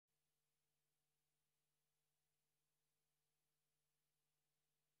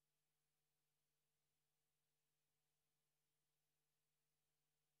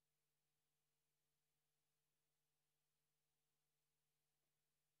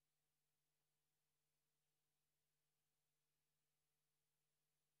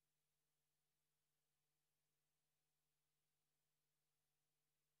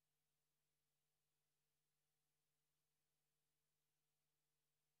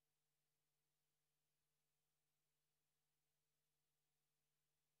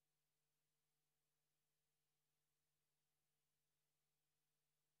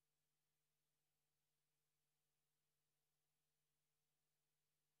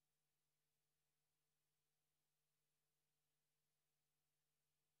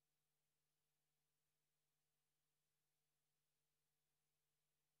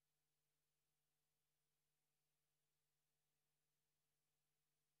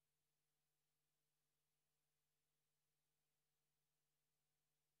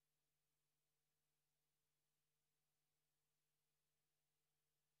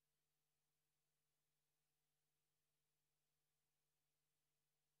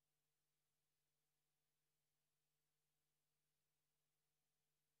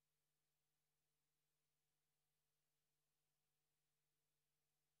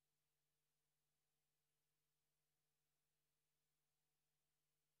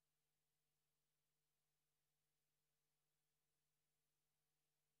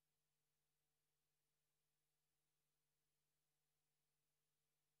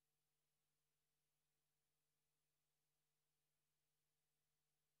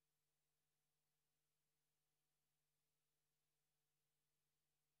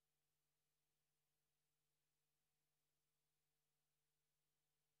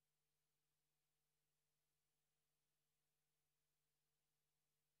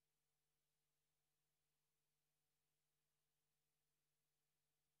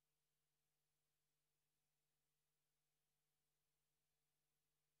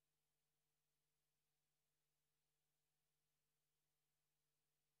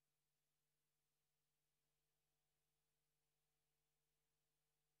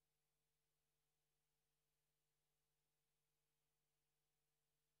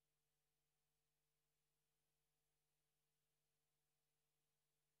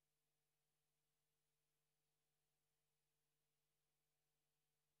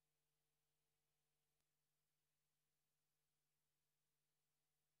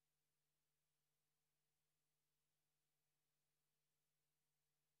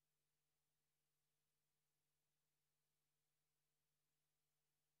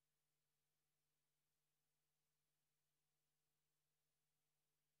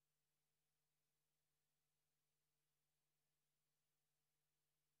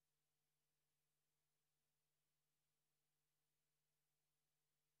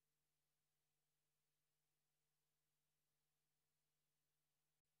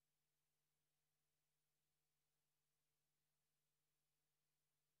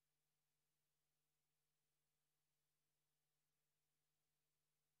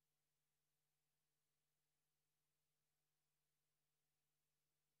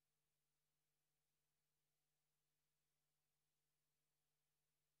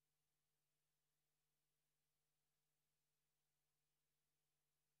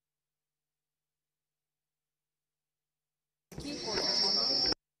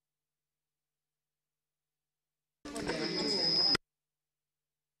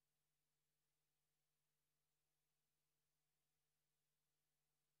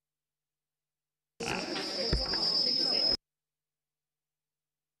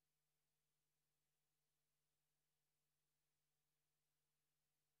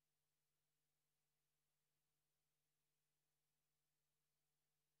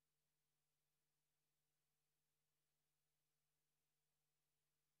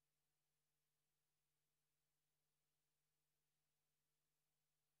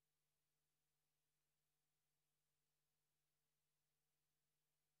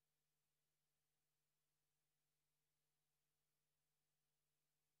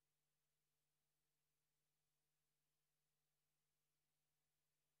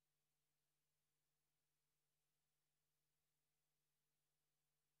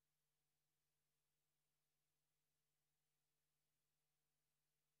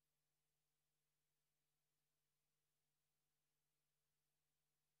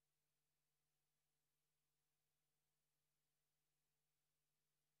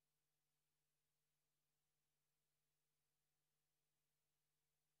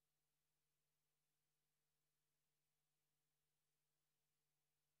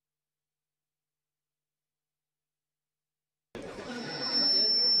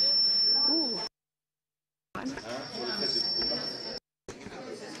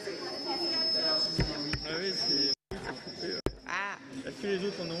tous les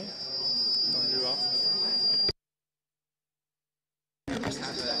autres en ont. Attends, je vais voir.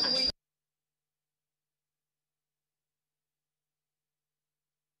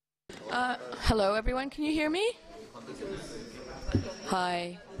 Hello, everyone. Can you hear me?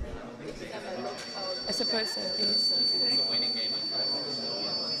 Hi. I suppose so. Yes.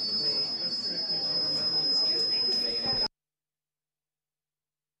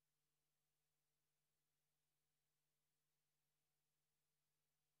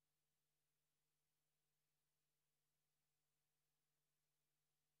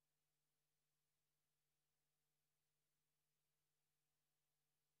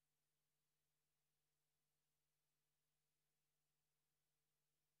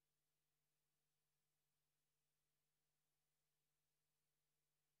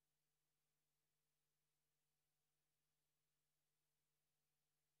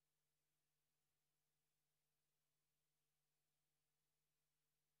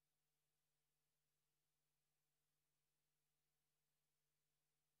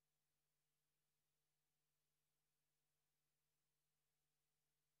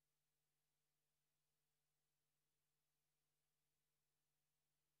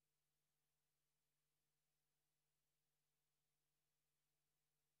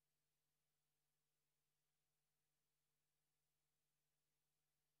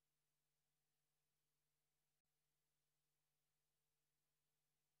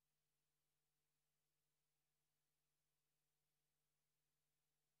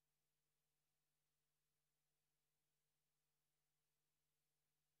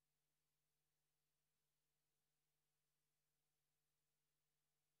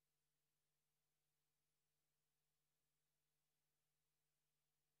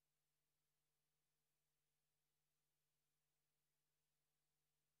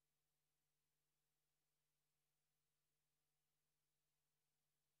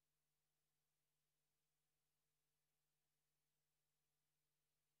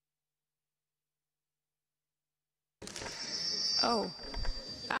 Oh.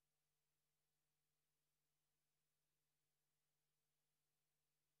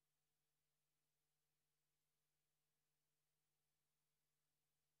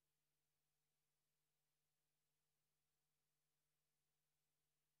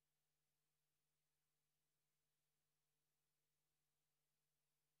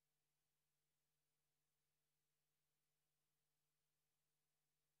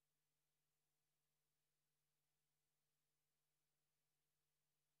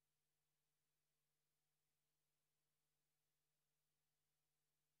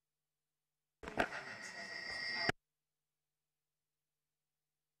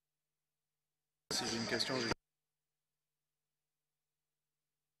 Si j'ai une question,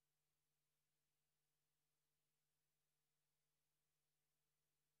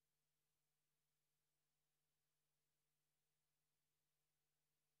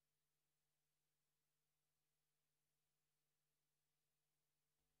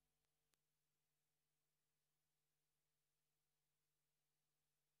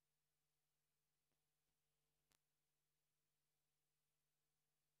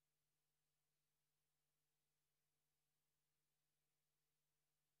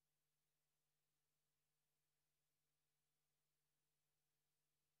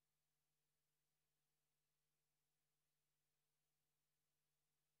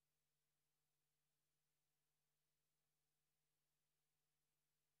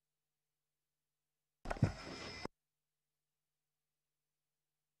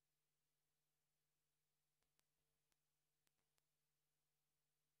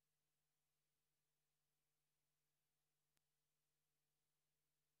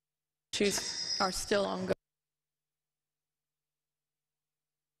 Issues are still ongoing.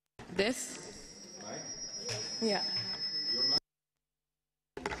 This? Yeah.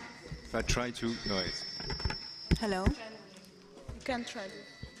 if I try to noise. Hello? You can try this.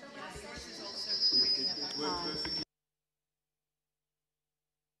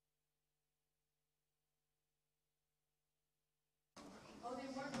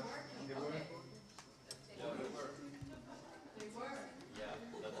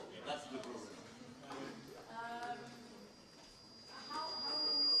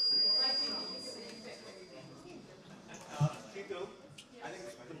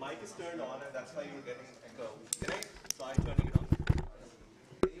 Turned on and that's why you were getting echo. Correct? So I'm turning it on.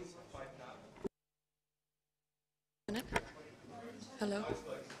 Hello?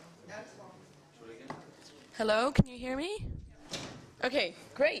 Hello, can you hear me? Okay,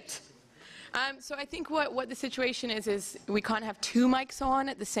 great. So I think what the situation is we can't have two mics on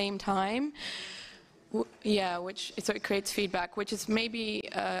at the same time. Yeah, so it creates feedback, which is maybe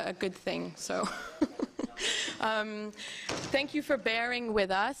a good thing. So, thank you for bearing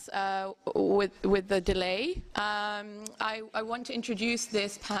with us with the delay. I want to introduce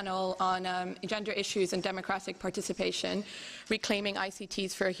this panel on gender issues and democratic participation, reclaiming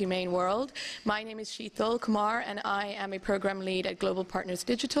ICTs for a humane world. My name is Sheetal Kumar, and I am a program lead at Global Partners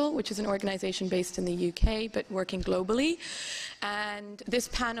Digital, which is an organization based in the UK but working globally. And this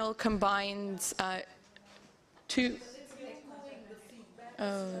panel combines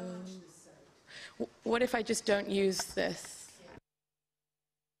what if I just don't use this?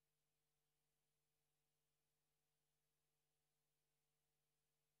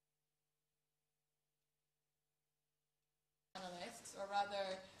 Panelists, or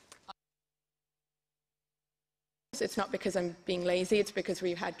rather, it's not because I'm being lazy, it's because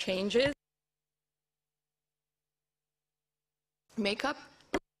we've had changes. Makeup.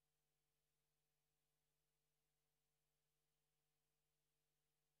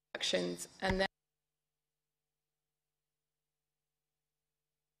 And then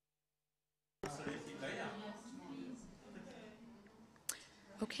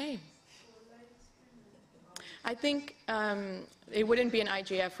okay. I think it wouldn't be an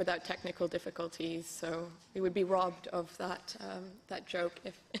IGF without technical difficulties, so we would be robbed of that joke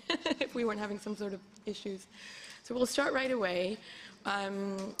if if we weren't having some sort of issues. So we'll start right away,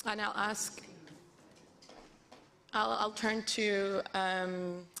 and I'll turn to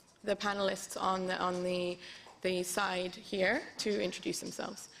the panelists on the side here to introduce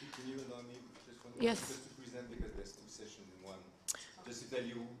themselves. Can you allow me just one Yes. just to present, because there's two sessions in one. Just to tell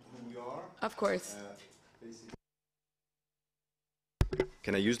you who we are. Of course.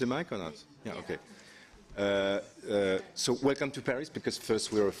 Can I use the mic or not? Yeah, okay. So welcome to Paris, because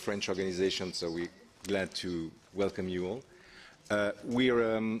first we're a French organization, so we're glad to welcome you all.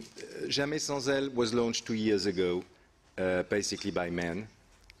 Jamais Sans Elle was launched 2 years ago, basically by men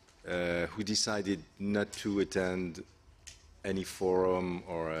who decided not to attend any forum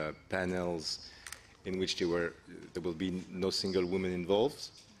or panels in which there will be no single woman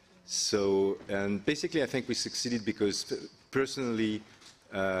involved. So, and basically I think we succeeded because personally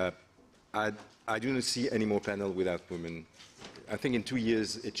I do not see any more panel without women. I think in 2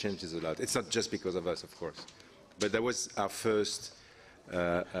 years it changes a lot. It's not just because of us, of course. But that was our first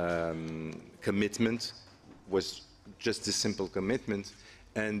commitment, was just a simple commitment,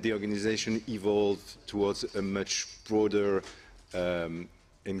 and the organization evolved towards a much broader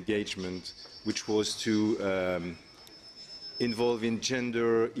engagement, which was to involve in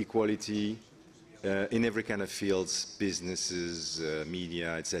gender equality in every kind of fields, businesses,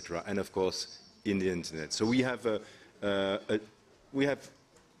 media, etc., and of course in the internet. So we have a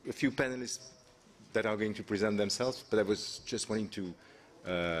few panelists that are going to present themselves, but I was just wanting to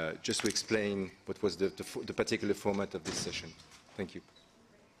explain what was the particular format of this session. Thank you.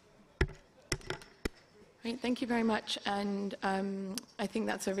 Great, thank you very much. And I think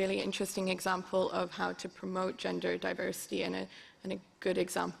that's a really interesting example of how to promote gender diversity, and a good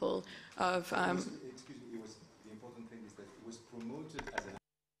example of. Excuse me, the important thing is that it was promoted as an.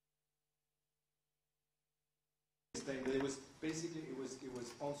 It was basically it was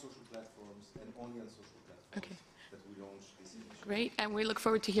on social platforms and only on social platforms. Okay. That we launched this initiative. Great, and we look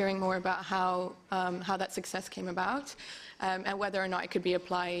forward to hearing more about how that success came about, and whether or not it could be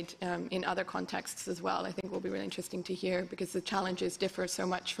applied in other contexts as well. I think will be really interesting to hear, because the challenges differ so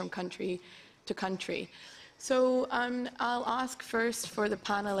much from country to country. So I'll ask first for the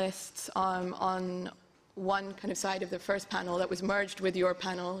panelists on one kind of side of the first panel that was merged with your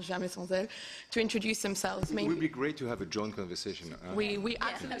panel, Jamais Sans Elle, to introduce themselves. It would be great to have a joint conversation. We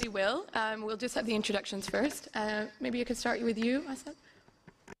absolutely will. We'll just have the introductions first. Maybe I could start with you, Asad.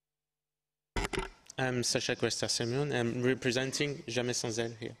 I'm Sacha Cuesta-Semyon. I'm representing Jamais Sans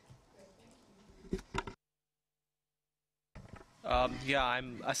Elle here. Yeah,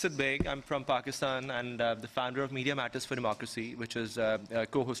 I'm Asad Beg. I'm from Pakistan and the founder of Media Matters for Democracy, which is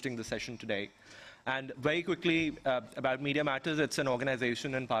co-hosting the session today. And very quickly about Media Matters, it's an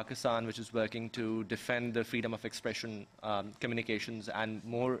organization in Pakistan which is working to defend the freedom of expression, communications, and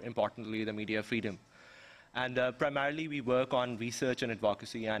more importantly, the media freedom. And primarily we work on research and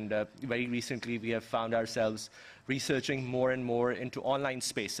advocacy, and very recently we have found ourselves researching more and more into online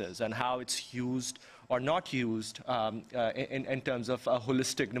spaces and how it's used or not used in terms of a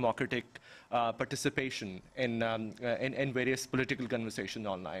holistic democratic participation in various political conversations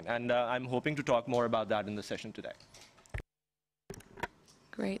online. And I'm hoping to talk more about that in the session today.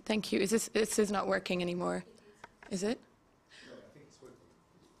 Great, thank you. This is not working anymore, is it? No, I think it's working.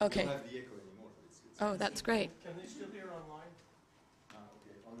 Okay. We don't have the echo anymore. But Oh, that's great. Can they still hear online?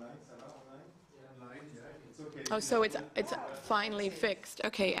 okay. Online, Salle, online? Online, Oh, so it's finally fixed.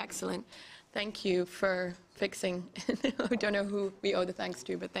 Okay, excellent. Thank you for fixing. I don't know who we owe the thanks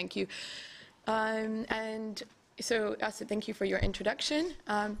to, but thank you. And so, Asa, thank you for your introduction.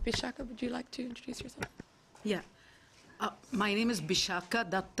 Bishaka, would you like to introduce yourself? Yeah. My name is Bishaka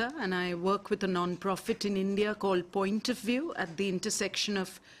Datta, and I work with a non-profit in India called Point of View at the intersection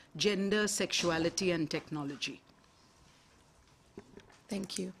of gender, sexuality, and technology.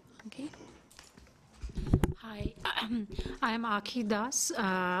 Thank you. Okay. Hi, I am Akhi Das.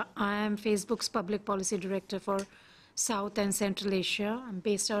 I am Facebook's Public Policy Director for South and Central Asia. I'm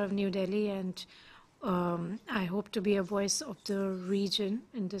based out of New Delhi, and I hope to be a voice of the region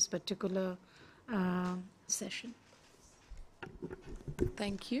in this particular session.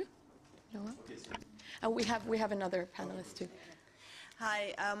 Thank you. Noah? We have another panelist too.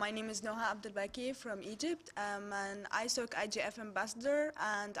 Hi, my name is Noha Abdelbaki from Egypt. I'm an ISOC IGF ambassador,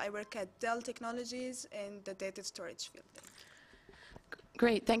 and I work at Dell Technologies in the data storage field.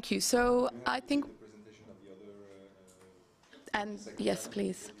 Great, thank you. So I think... And yes,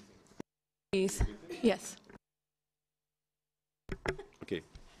 please. Please, yes. Okay.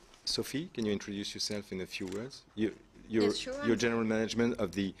 Sophie, can you introduce yourself in a few words? Yes, sure. You're general management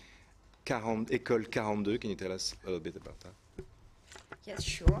of the École 42. Can you tell us a little bit about that? Yes,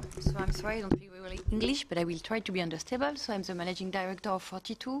 sure. So I'm sorry, I don't speak really English, but I will try to be understandable. So I'm the managing director of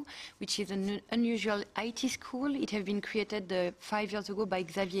 42, which is an unusual IT school. It has been created 5 years ago by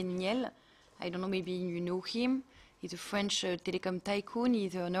Xavier Niel. I don't know, maybe you know him. He's a French telecom tycoon.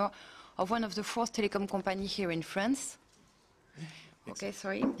 He's the owner of one of the 4th telecom companies here in France. Okay,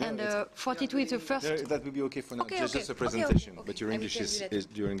 sorry. And 42 is the first. No, that will be okay for now. Okay, just a presentation, but your English is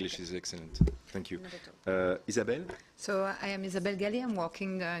excellent. Thank you. Isabelle. So I am Isabelle Galli. I'm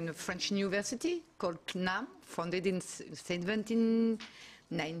working in a French university called CNAM, founded in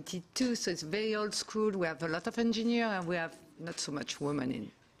 1792. So it's very old school. We have a lot of engineers, and we have not so much women in.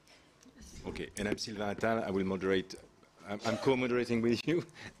 Okay, and I'm Sylvain Attal. I will moderate. I'm co-moderating with you,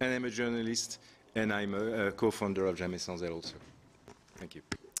 and I'm a journalist, and I'm a co-founder of Jamais Sans Elle also. Thank you.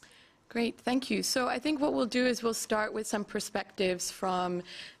 Great, thank you. So I think what we'll do is we'll start with some perspectives from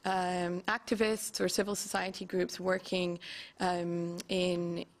activists or civil society groups working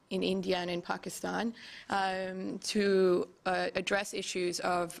in India and in Pakistan to address issues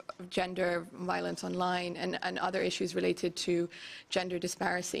of gender violence online and other issues related to gender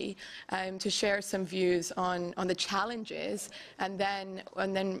disparity, to share some views on the challenges, and then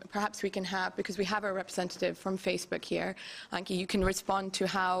perhaps we can have, because we have a representative from Facebook here, Anki, you can respond to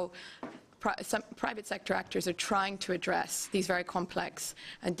how some private sector actors are trying to address these very complex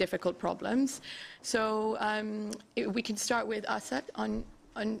and difficult problems. So we can start with Asad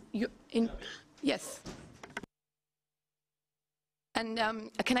yes. And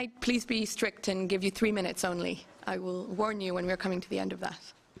can I please be strict and give you 3 minutes only? I will warn you when we're coming to the end of that.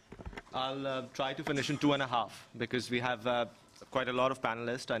 I'll try to finish in 2.5 because we have quite a lot of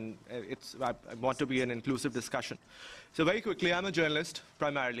panelists, and I want to be an inclusive discussion. So very quickly, I'm a journalist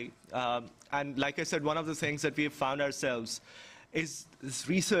primarily, and like I said, one of the things that we have found ourselves is this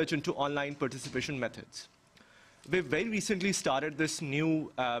research into online participation methods. We've very recently started this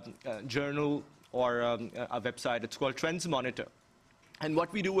new journal or a website. It's called Trends Monitor. And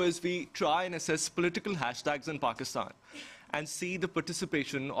what we do is we try and assess political hashtags in Pakistan and see the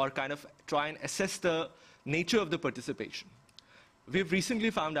participation, or kind of try and assess the nature of the participation. We've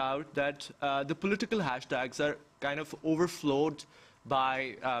recently found out that the political hashtags are kind of overflowed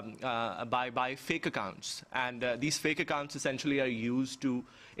by fake accounts. And these fake accounts essentially are used to,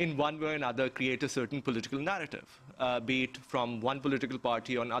 in one way or another, create a certain political narrative, be it from one political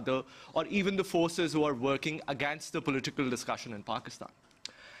party or another, or even the forces who are working against the political discussion in Pakistan.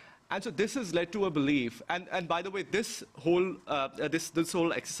 And so this has led to a belief, and by the way, this whole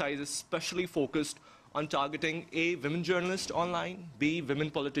exercise is especially focused on targeting A, women journalists online, B, women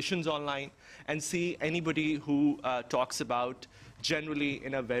politicians online, and C, anybody who talks about generally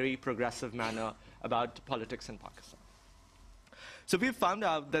in a very progressive manner about politics in Pakistan. So we've found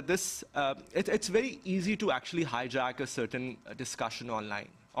out that it's very easy to actually hijack a certain discussion online,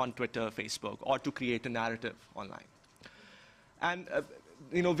 on Twitter, Facebook, or to create a narrative online. And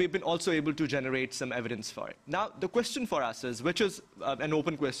we've been also able to generate some evidence for it. Now, the question for us is, which is an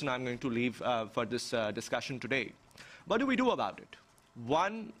open question I'm going to leave for this discussion today. What do we do about it?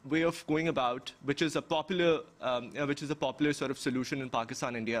 One way of going about, which is a popular sort of solution in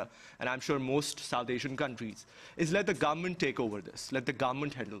Pakistan, India, and I'm sure most South Asian countries, is let the government take over this, let the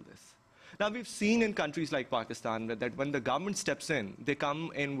government handle this. Now, we've seen in countries like Pakistan that when the government steps in, they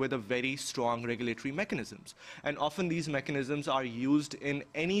come in with a very strong regulatory mechanisms. And often these mechanisms are used in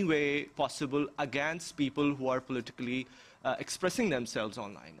any way possible against people who are politically expressing themselves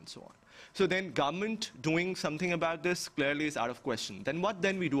online and so on. So then government doing something about this clearly is out of question. Then what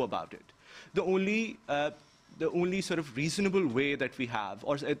then we do about it? The only sort of reasonable way that we have,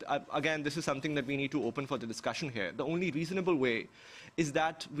 or again, this is something that we need to open for the discussion here, the only reasonable way is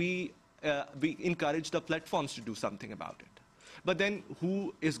that we encourage the platforms to do something about it. But then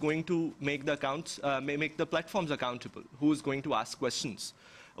who is going to make the accounts, make the platforms accountable? Who is going to ask questions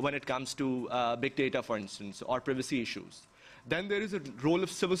when it comes to big data, for instance, or privacy issues? Then there is a role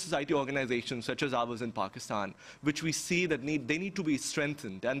of civil society organizations such as ours in Pakistan, which we see that they need to be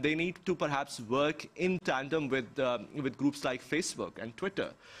strengthened, and they need to perhaps work in tandem with groups like Facebook and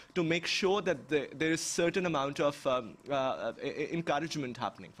Twitter to make sure that there is certain amount of encouragement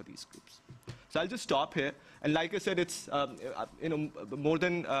happening for these groups. So I'll just stop here. And like I said, it's more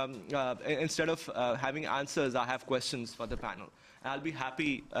than instead of having answers, I have questions for the panel. And I'll be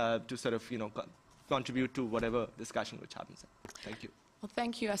happy to sort of contribute to whatever discussion which happens. Thank you. Well,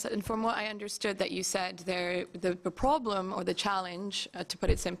 thank you, Asad. And from what I understood that you said, the problem or the challenge, to put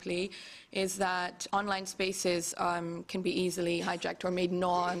it simply, is that online spaces can be easily hijacked or made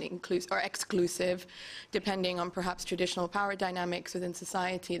non-inclusive or exclusive, depending on perhaps traditional power dynamics within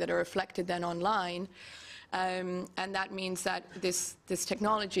society that are reflected then online. And that means that this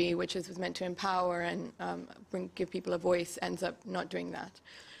technology, which was meant to empower and give people a voice, ends up not doing that.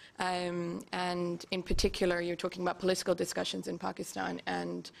 And in particular, you're talking about political discussions in Pakistan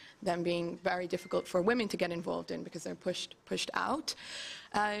and them being very difficult for women to get involved in because they're pushed out.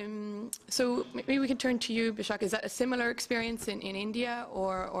 So maybe we can turn to you, Bishak. Is that a similar experience in India,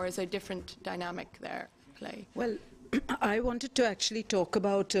 or is there a different dynamic there at play? Well, I wanted to actually talk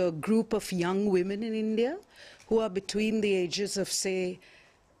about a group of young women in India who are between the ages of, say,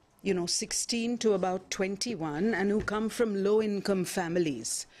 16 to about 21, and who come from low-income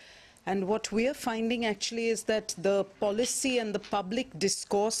families. And what we're finding actually is that the policy and the public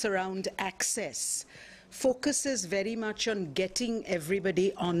discourse around access focuses very much on getting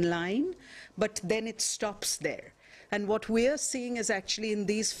everybody online, but then it stops there. And what we're seeing is actually in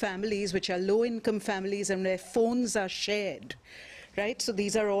these families, which are low-income families and where phones are shared, right? So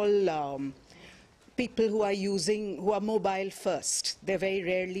these are all people who are mobile first. They're very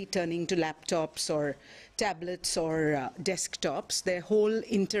rarely turning to laptops or tablets or desktops. Their whole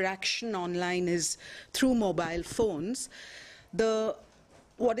interaction online is through mobile phones.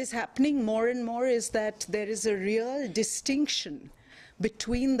 What is happening more and more is that there is a real distinction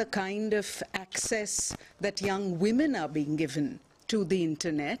between the kind of access that young women are being given to the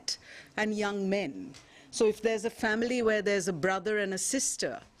internet and young men. So if there's a family where there's a brother and a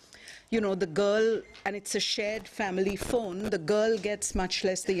sister, the girl, and it's a shared family phone, the girl gets much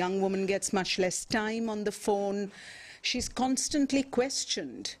less, the young woman gets much less time on the phone. She's constantly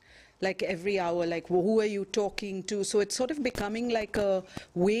questioned, like every hour, like, well, who are you talking to? So it's sort of becoming like a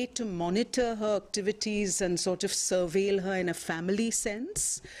way to monitor her activities and sort of surveil her in a family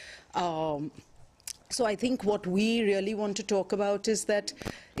sense. So I think what we really want to talk about is that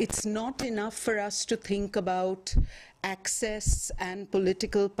it's not enough for us to think about access and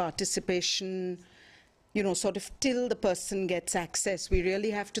political participation, sort of till the person gets access. We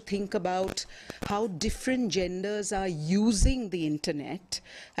really have to think about how different genders are using the internet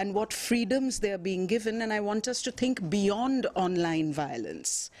and what freedoms they're being given. And I want us to think beyond online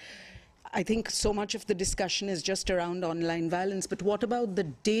violence. I think so much of the discussion is just around online violence, but what about the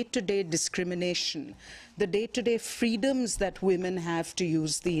day-to-day discrimination, the day-to-day freedoms that women have to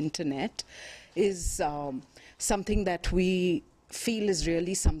use the internet is something that we feel is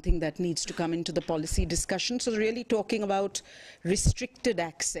really something that needs to come into the policy discussion. So really talking about restricted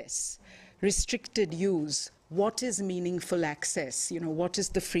access, restricted use, what is meaningful access, what is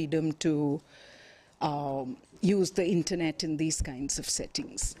the freedom to use the internet in these kinds of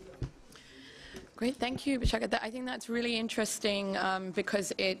settings. Great, thank you, Bishak. I think that's really interesting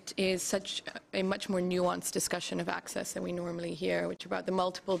because it is such a much more nuanced discussion of access than we normally hear, which are about the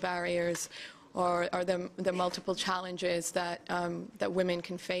multiple barriers or the multiple challenges that women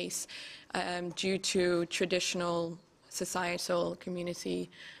can face due to traditional societal community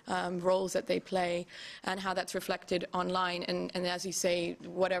roles that they play, and how that's reflected online. And as you say,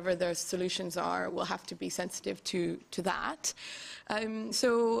 whatever the solutions are, we'll have to be sensitive to that.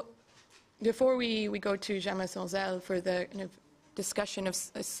 So before we go to Jama Salle for the kind of discussion of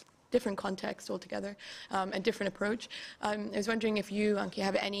different context altogether, a different approach, I was wondering if you, Anki,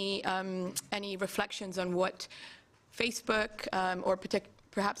 have any reflections on what Facebook or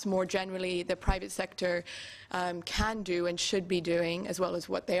perhaps more generally the private sector can do and should be doing, as well as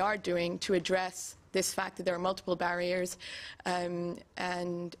what they are doing, to address this fact that there are multiple barriers,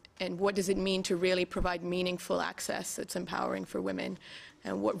 and what does it mean to really provide meaningful access that's empowering for women,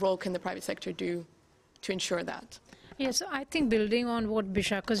 and what role can the private sector do to ensure that? Yeah, so I think building on what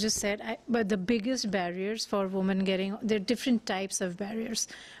Bishaka just said, but the biggest barriers for women getting, there are different types of barriers.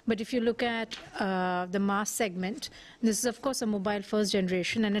 But if you look at the mass segment, this is of course a mobile first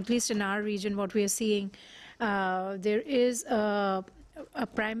generation, and at least in our region what we are seeing, there is a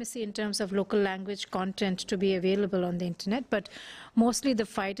primacy in terms of local language content to be available on the internet, but mostly the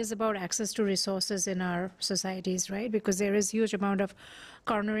fight is about access to resources in our societies, right? Because there is huge amount of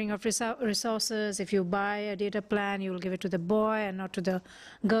cornering of resources. If you buy a data plan, you will give it to the boy and not to the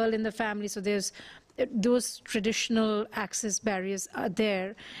girl in the family. So there's those traditional access barriers are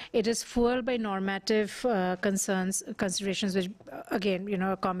there. It is fueled by normative considerations, which again, you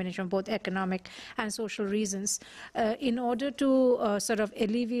know, a combination of both economic and social reasons. In order to sort of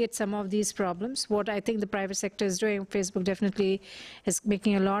alleviate some of these problems, what I think the private sector is doing, Facebook definitely is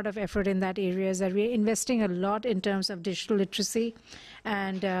making a lot of effort in that area, is that we're investing a lot in terms of digital literacy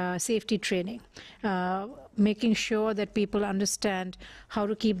and safety training, making sure that people understand how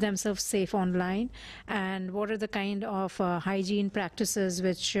to keep themselves safe online and what are the kind of hygiene practices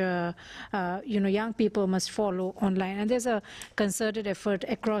which you know, young people must follow online. And there's a concerted effort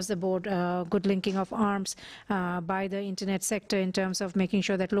across the board, good linking of arms by the internet sector in terms of making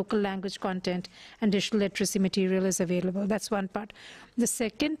sure that local language content and digital literacy material is available. That's one part. The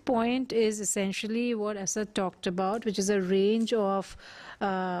second point is essentially what Asad talked about, which is a range of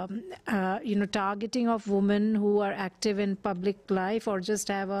you know, targeting of women who are active in public life or just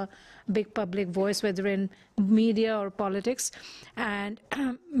have a big public voice, whether in media or politics, and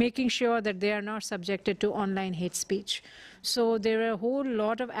making sure that they are not subjected to online hate speech. So there are a whole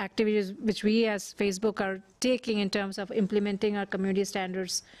lot of activities which we as Facebook are taking in terms of implementing our community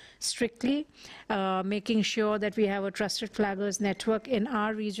standards strictly, making sure that we have a trusted flaggers network in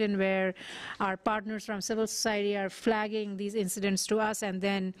our region where our partners from civil society are flagging these incidents to us, and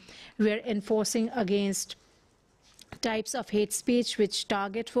then we're enforcing against types of hate speech which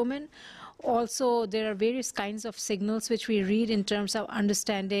target women. Also, there are various kinds of signals which we read in terms of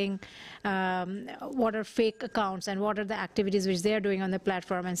understanding what are fake accounts and what are the activities which they are doing on the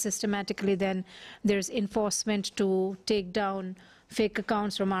platform. And systematically then there's enforcement to take down fake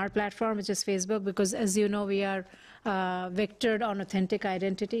accounts from our platform, which is Facebook, because as you know, we are vectored on authentic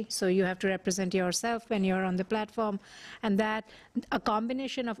identity. So you have to represent yourself when you're on the platform. And that a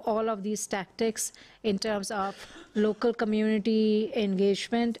combination of all of these tactics in terms of local community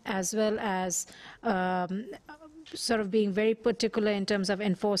engagement, as well as sort of being very particular in terms of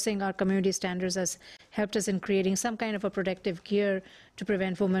enforcing our community standards, has helped us in creating some kind of a protective gear to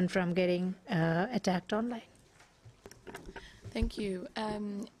prevent women from getting attacked online. Thank you.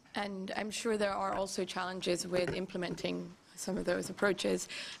 And I'm sure there are also challenges with implementing some of those approaches.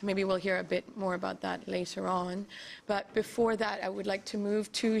 Maybe we'll hear a bit more about that later on. But before that, I would like to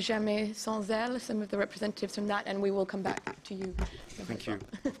move to Jamais Sans Elle, some of the representatives from that, and we will come back to you. Thank you,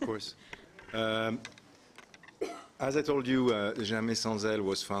 of course. As I told you, Jamais Sans Elle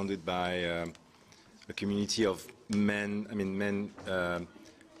was founded by a community of men,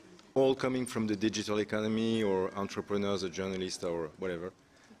 all coming from the digital economy, or entrepreneurs or journalists or whatever.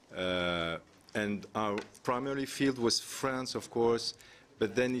 And our primary field was France, of course,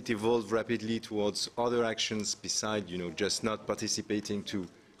 but then it evolved rapidly towards other actions beside, you know, just not participating to.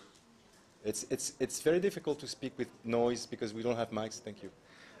 It's very difficult to speak with noise because we don't have mics. Thank you.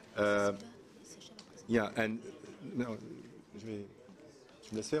 Yeah, and no, tu me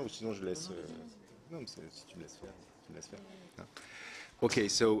laisses faire ou sinon je laisse. Non, si tu me laisses faire, tu me laisses faire. No. Okay,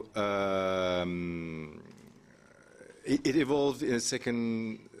 so it evolved in a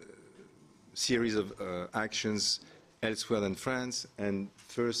second series of actions elsewhere than France, and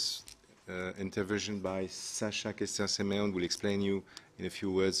first intervention by Sacha Kester-Semeon will explain you in a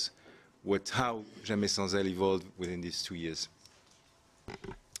few words how Jamais Sans Elle evolved within these 2 years.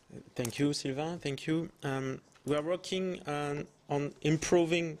 Thank you, Sylvain. Thank you. We are working on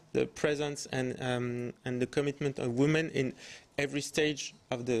improving the presence and the commitment of women in every stage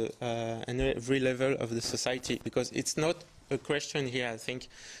of the and every level of the society, because it's not a question here, I think,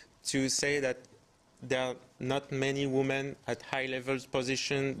 to say that there are not many women at high levels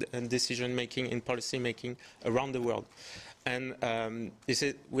position and decision making in policy making around the world. And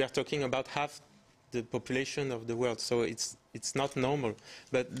we are talking about half the population of the world, so it's not normal.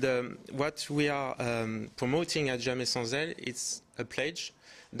 But what we are promoting at Jamais Sans Elle, it's a pledge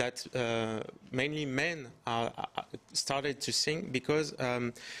that mainly men are started to sing, because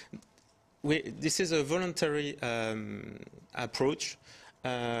this is a voluntary approach.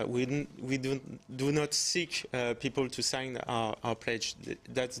 We do not seek people to sign our pledge.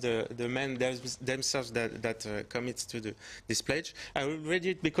 That's the men themselves that commit to this pledge. I will read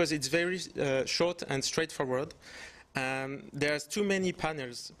it because it's very short and straightforward. There's too many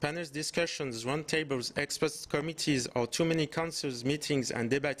panels, discussions, roundtables, expert committees, or too many councils, meetings, and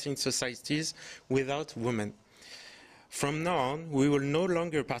debating societies without women. From now on, we will no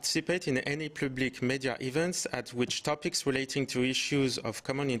longer participate in any public media events at which topics relating to issues of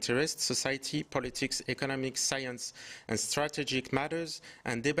common interest, society, politics, economics, science, and strategic matters,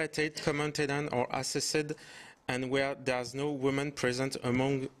 and debated, commented on, or assessed, and where there's no woman present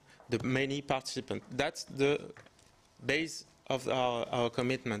among the many participants. That's the base of our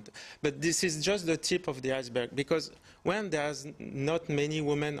commitment. But this is just the tip of the iceberg, because when there's not many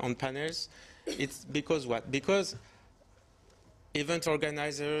women on panels, it's because what? Because event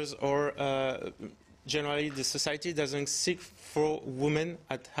organizers or generally the society doesn't seek for women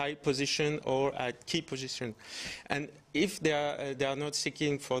at high position or at key position. And if they are not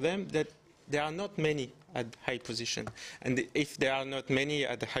seeking for them, that there are not many at high position. And if there are not many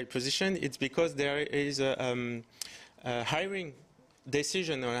at the high position, it's because there is a hiring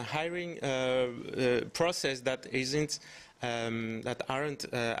decision or a hiring process that isn't that aren't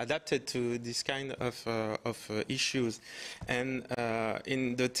adapted to this kind of issues. And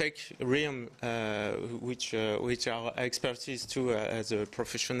in the tech realm, which our expertise too as a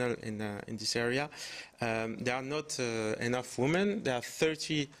professional in this area, there are not enough women. There are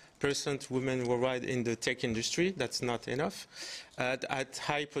 30% women worldwide in the tech industry. That's not enough. At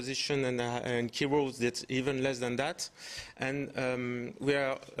high position and key roles, that's even less than that. And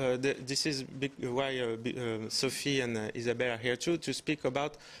this is why Sophie and Isabelle are here too, to speak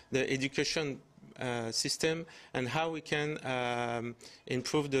about the education system and how we can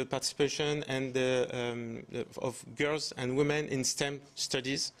improve the participation and of girls and women in STEM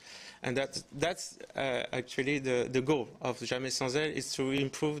studies. And that's actually the goal of Jamais Sans Elle, is to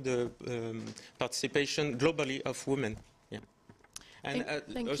improve the participation globally of women. Yeah. And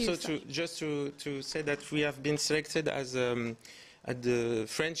also to say that we have been selected as the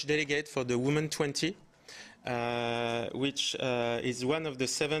French delegate for the Women 20, which is one of the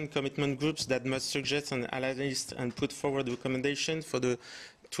 7 commitment groups that must suggest an analysis and put forward recommendations for the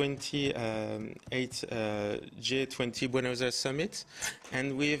 28 G20 Buenos Aires Summit.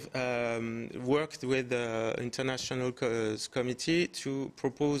 And we've worked with the International Committee to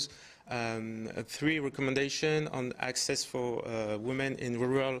propose 3 recommendations on access for women in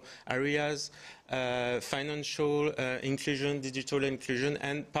rural areas, financial inclusion, digital inclusion,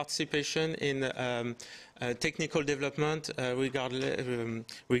 and participation in technical development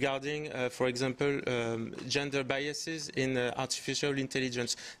regarding, for example, gender biases in artificial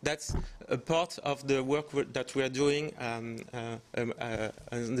intelligence. That's a part of the work that we are doing on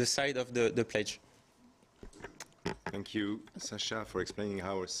the side of the pledge. Thank you, Sacha, for explaining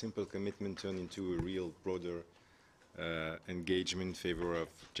how a simple commitment turned into a real broader engagement in favor of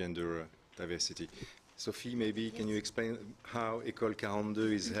gender diversity. Sophie, maybe can you explain how École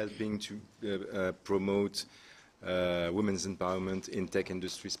 42 is helping to promote women's empowerment in tech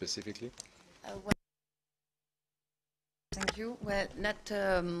industry specifically? Thank you. Well,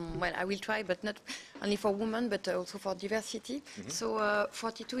 I will try, but not only for women, but also for diversity. Mm-hmm. So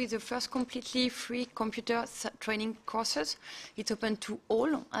 42 is the first completely free computer training courses. It's open to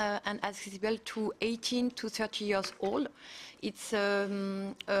all and accessible to 18 to 30 years old. It's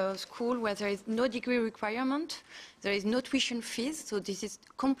a school where there is no degree requirement, there is no tuition fees, so this is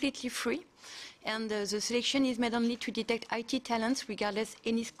completely free. And the selection is made only to detect IT talents regardless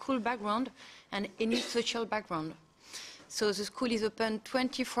any school background and any social background. So the school is open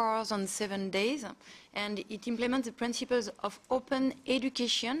 24 hours on 7 days, and it implements the principles of open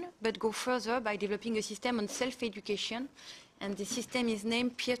education, but go further by developing a system on self-education, and the system is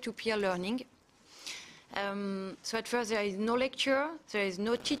named peer-to-peer learning. So at first there is no lecture, there is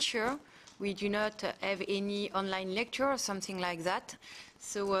no teacher, we do not have any online lecture or something like that.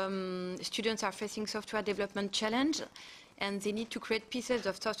 So students are facing software development challenge, and they need to create pieces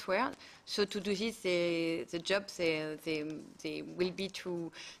of software. So to do this, the job they will be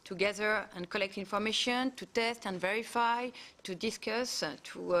to gather and collect information, to test and verify, to discuss,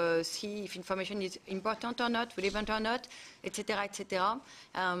 to see if information is important or not, relevant or not, etc., etc.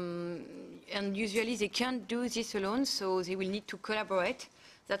 And usually they can't do this alone, so they will need to collaborate.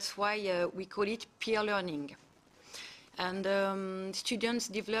 That's why we call it peer learning. And students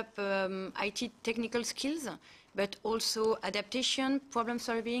develop IT technical skills but also adaptation, problem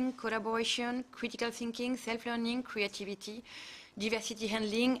solving, collaboration, critical thinking, self-learning, creativity, diversity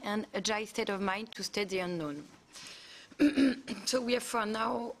handling, and agile state of mind to state the unknown. So we have for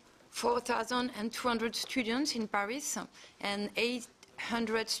now 4,200 students in Paris and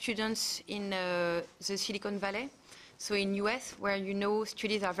 800 students in the Silicon Valley. So in US, where you know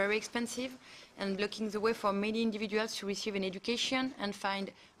studies are very expensive and blocking the way for many individuals to receive an education and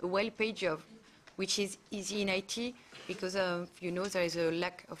find a well-paid job, which is easy in IT because you know there is a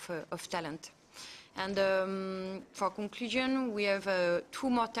lack of talent. And for conclusion, we have 2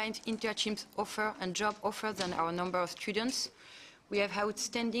 more times internships offer and job offer than our number of students. We have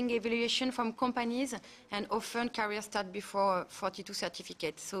outstanding evaluation from companies and often career start before 42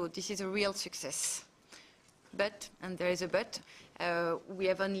 certificates. So this is a real success. But, and there is a but, we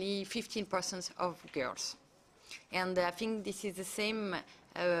have only 15% of girls. And I think this is the same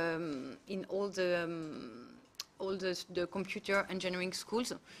in all the computer engineering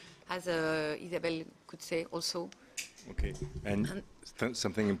schools, as Isabelle could say also. Okay, and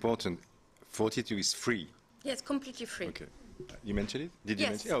something important, 42 is free. Yes, completely free. Okay. You mentioned it? Did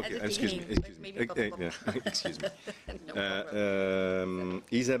yes, you mention it? Okay, excuse me. Excuse me. No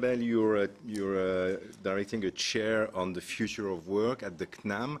Isabelle, you're directing a chair on the future of work at the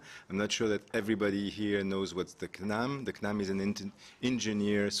CNAM. I'm not sure that everybody here knows what's the CNAM. The CNAM is an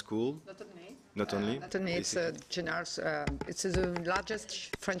engineer school. Not only. Not only. It's it's the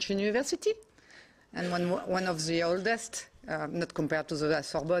largest French university and one of the oldest, not compared to the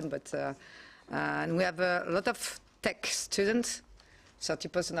Sorbonne, but and we have a lot of tech students.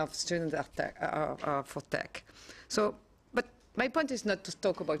 30% of students are for tech. So, but my point is not to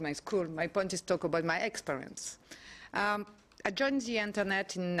talk about my school. My point is to talk about my experience. I joined the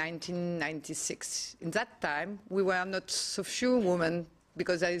internet in 1996. In that time, we were not so few women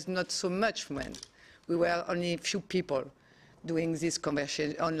because there is not so much women. We were only a few people doing this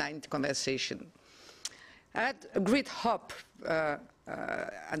online conversation. I had a great hope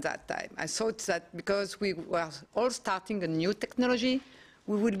at that time. I thought that because we were all starting a new technology,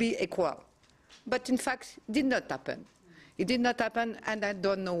 we would be equal. But in fact, it did not happen. It did not happen, and I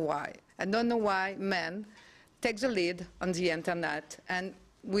don't know why. I don't know why men take the lead on the internet, and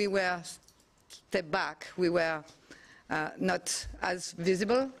we were step back. We were not as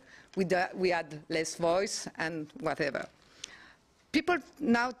visible. We had less voice and whatever. People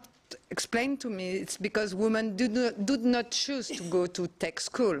now explain to me it's because women do not choose to go to tech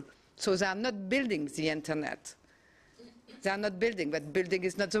school. So they are not building the internet. They are not building, but building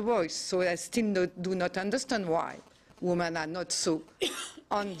is not the voice. So I still do not understand why women are not so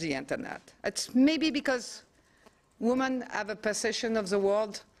on the internet. It's maybe because women have a perception of the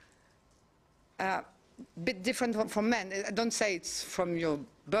world a bit different from men. I don't say it's from your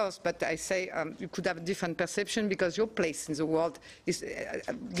birth, but I say you could have a different perception because your place in the world is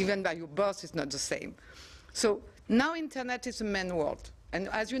given by your birth is not the same. So now internet is a man world. And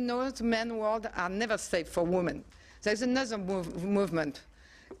as you know, the man world are never safe for women. There's another movement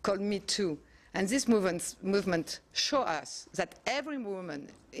called Me Too. And this movement shows us that every woman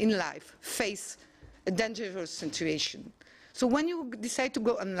in life faces a dangerous situation. So when you decide to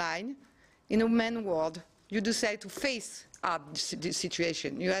go online, in a man world, you decide to face the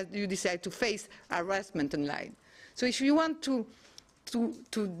situation. You decide to face harassment online. So if you want to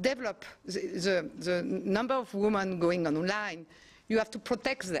develop the number of women going online, you have to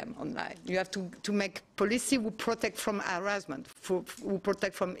protect them online. You have to make policy who protect from harassment, who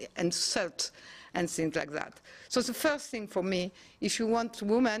protect from insult and things like that. So the first thing for me, if you want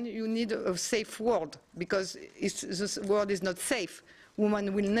women, you need a safe world, because if this world is not safe,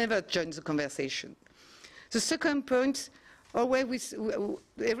 women will never join the conversation. The second point,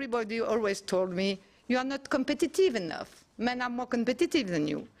 everybody always told me, you are not competitive enough. Men are more competitive than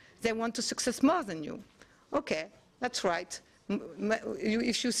you. They want to succeed more than you. Okay, that's right.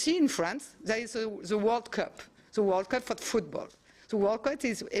 If you see in France, there is the World Cup for football. The World Cup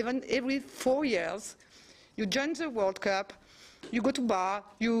is even every 4 years. You join the World Cup, you go to bar,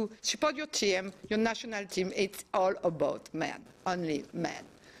 you support your team, your national team. It's all about men, only men.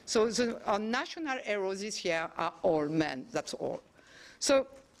 So our national heroes this year are all men, that's all. So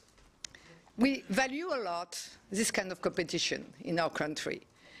we value a lot this kind of competition in our country.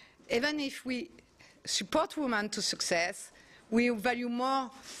 Even if we support women to success, we value more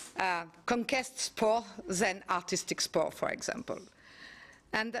conquest sport than artistic sport, for example.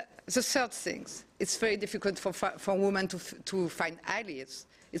 And the third thing, it's very difficult for women to find allies.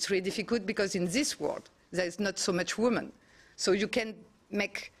 It's really difficult because in this world, there is not so much women. So you can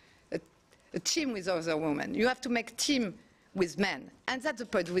make a team with other women. You have to make a team with men. And that's the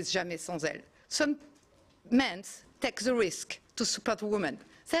point with Jamais Sans Elle. Some men take the risk to support women.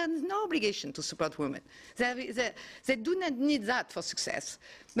 There is no obligation to support women. They do not need that for success.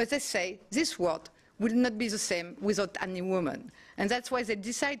 But they say this world will not be the same without any woman. And that's why they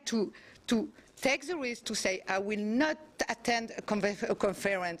decide to take the risk to say, I will not attend a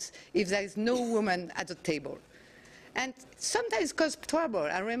conference if there is no woman at the table. And sometimes cause trouble.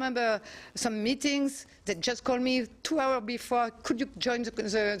 I remember some meetings that just called me 2 hours before, could you join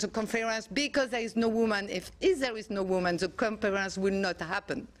the conference because there is no woman. If there is no woman, the conference will not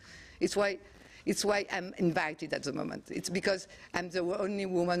happen. It's why I'm invited at the moment. It's because I'm the only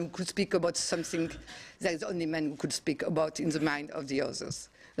woman who could speak about something there is only men who could speak about in the mind of the others.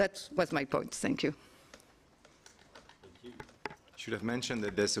 That was my point. Thank you. I should have mentioned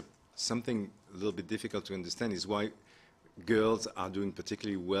that there's something a little bit difficult to understand is why girls are doing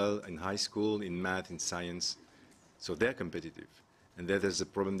particularly well in high school, in math, in science. So they're competitive. And there's a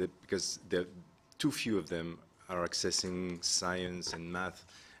problem that because too few of them are accessing science and math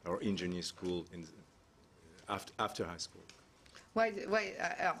or engineering school after high school. Why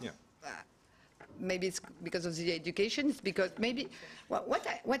maybe it's because of the education. It's because maybe what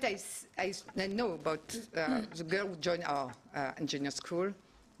I know about the girl who joined our engineering school.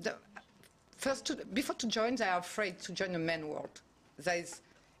 Before to join, they are afraid to join a men's world. There is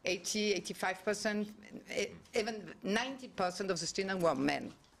 85%, even 90% of the students were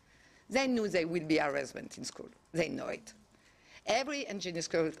men. They knew they will be harassment in school. They know it. Every engineering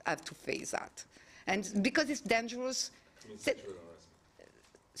school has to face that. And because it's dangerous,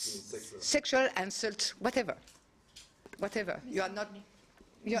 sexual assault, whatever. You are not,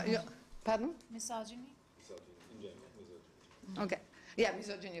 pardon? Misogyny? Okay. Yeah,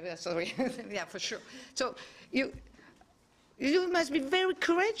 misogyny, sorry. Yeah, for sure. So you must be very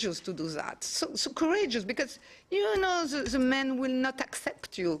courageous to do that. So courageous, because you know the men will not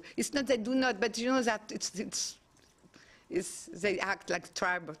accept you. It's not they do not, but you know that they act like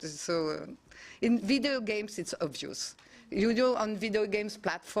tribe. So in video games, it's obvious. You know, on video games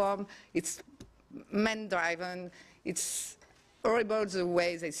platform, it's men-driven. It's horrible the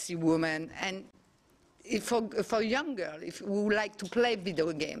way they see women. And for a young girl, who would like to play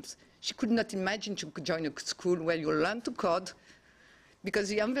video games, she could not imagine she could join a school where you learn to code, because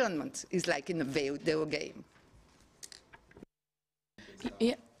the environment is like in a video game.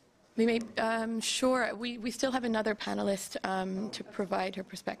 Yeah, we may, sure. We still have another panelist to provide her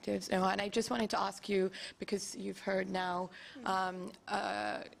perspectives. And I just wanted to ask you, because you've heard now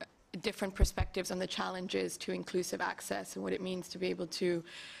different perspectives on the challenges to inclusive access and what it means to be able to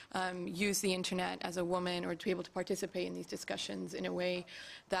use the internet as a woman, or to be able to participate in these discussions in a way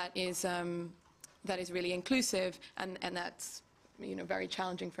that is really inclusive, and that's very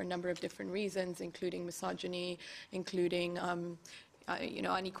challenging for a number of different reasons, including misogyny, including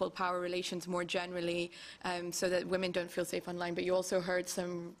unequal power relations more generally, so that women don't feel safe online. But you also heard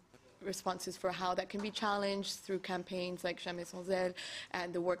some responses for how that can be challenged through campaigns like Jamais sans elle,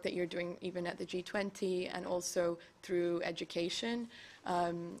 and the work that you're doing even at the G20, and also through education,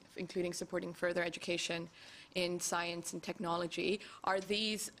 including supporting further education in science and technology. Are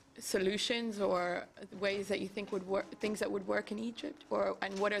these solutions or ways that you think would work, things that would work in Egypt,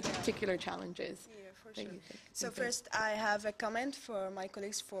 and what are the particular challenges? Yeah, for sure. So first, I have a comment for my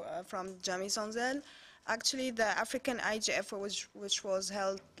colleagues from Jamais sans elle. Actually, the African IGF, which was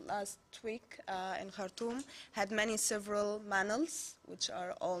held last week in Khartoum, had several panels, which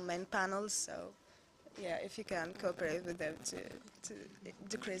are all men panels. So, yeah, if you can cooperate with them to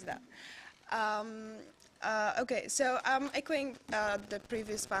decrease that. Okay, so I'm echoing the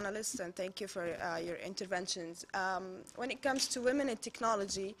previous panelists, and thank you for your interventions. When it comes to women in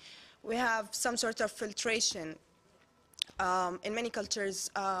technology, we have some sort of filtration. In many cultures,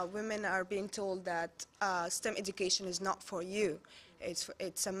 women are being told that STEM education is not for you.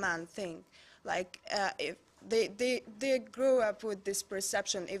 It's a man thing. Like, if they grow up with this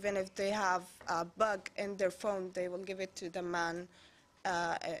perception, even if they have a bug in their phone, they will give it to the man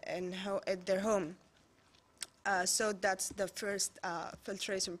at their home. So that's the first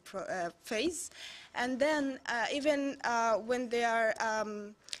filtration phase. And then even when they are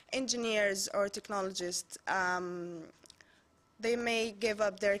engineers or technologists, they may give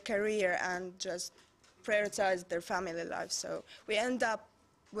up their career and just prioritize their family life. So we end up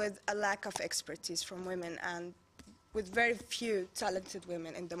with a lack of expertise from women, and with very few talented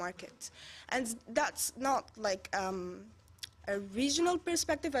women in the market. And that's not like a regional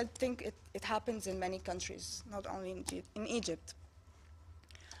perspective. I think it happens in many countries, not only in Egypt.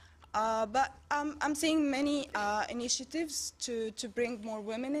 But I'm seeing many initiatives to bring more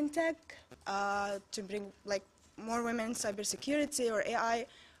women in tech, to bring more women in cybersecurity or AI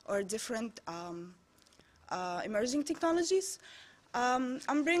or different emerging technologies.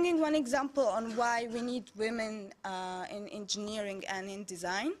 I'm bringing one example on why we need women in engineering and in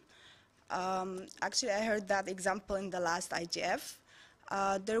design. Actually, I heard that example in the last IGF.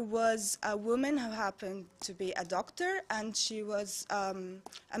 There was a woman who happened to be a doctor, and she was a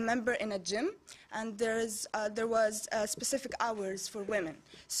member in a gym, and there was specific hours for women.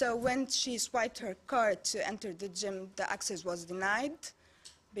 So when she swiped her card to enter the gym, the access was denied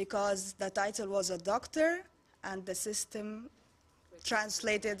because the title was a doctor, and the system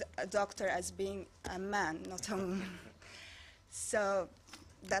translated a doctor as being a man, not a woman. So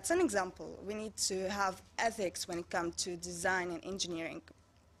that's an example. We need to have ethics when it comes to design and engineering.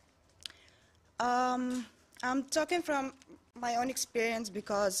 I'm talking from my own experience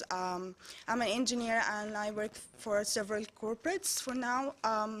because I'm an engineer and I work for several corporates for now.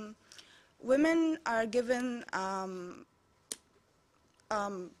 Women are given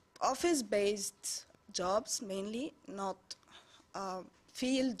office-based jobs mainly, not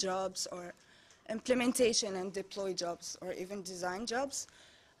field jobs or implementation and deploy jobs or even design jobs.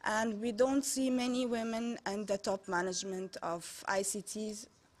 And we don't see many women in the top management of ICTs,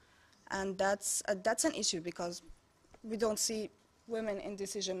 and that's an issue because we don't see women in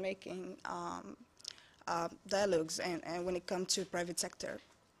decision-making dialogues and when it comes to private sector.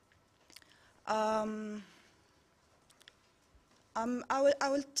 I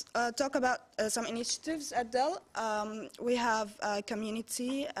will talk about some initiatives at Dell. We have a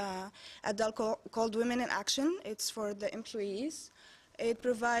community at Dell called Women in Action. It's for the employees. It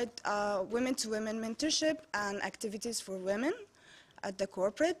provides women-to-women mentorship and activities for women at the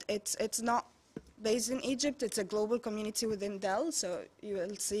corporate. It's not based in Egypt. It's a global community within Dell, so you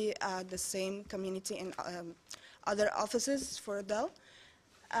will see the same community in other offices for Dell.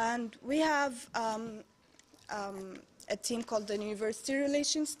 And we have a team called the University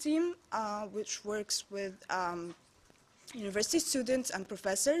Relations Team, which works with university students and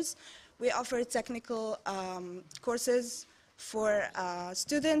professors. We offer technical courses for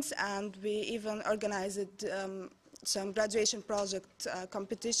students, and we even organized some graduation project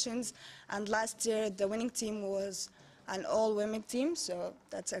competitions. And last year, the winning team was an all-women team, so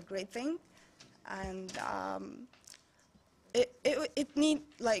that's a great thing. And it needs,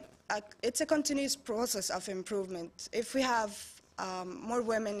 like, it's a continuous process of improvement. If we have more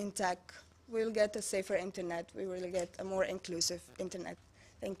women in tech, we'll get a safer internet. We will get a more inclusive internet.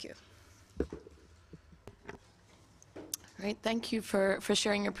 Thank you. Great, thank you for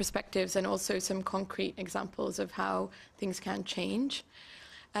sharing your perspectives and also some concrete examples of how things can change.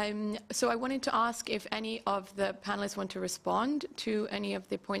 So I wanted to ask if any of the panelists want to respond to any of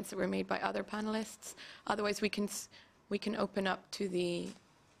the points that were made by other panelists. Otherwise, we can open up to the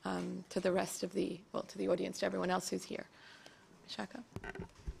rest of the, well, to the audience, to everyone else who's here. Shaka?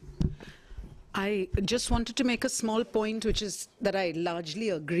 I just wanted to make a small point, which is that I largely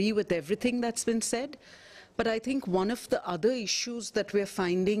agree with everything that's been said. But I think one of the other issues that we're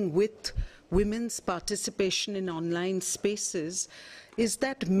finding with women's participation in online spaces is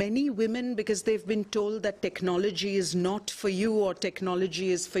that many women, because they've been told that technology is not for you or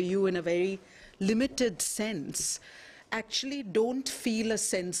technology is for you in a very limited sense, actually don't feel a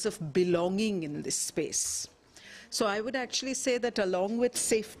sense of belonging in this space. So I would actually say that along with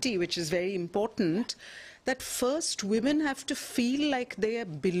safety, which is very important, that first women have to feel like they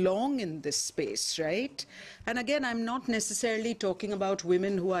belong in this space, right? And again, I'm not necessarily talking about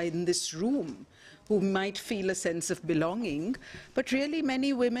women who are in this room, who might feel a sense of belonging, but really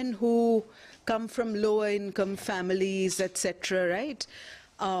many women who come from lower income families, etc., right?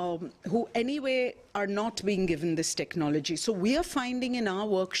 Who anyway are not being given this technology. So we are finding in our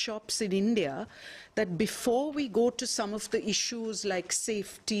workshops in India that before we go to some of the issues like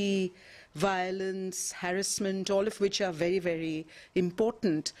safety, violence, harassment, all of which are very, very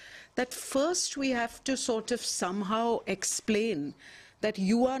important, that first we have to sort of somehow explain that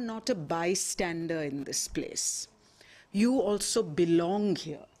you are not a bystander in this place. You also belong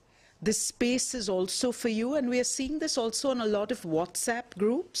here. This space is also for you, and we are seeing this also on a lot of WhatsApp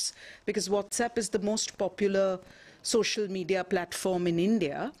groups, because WhatsApp is the most popular social media platform in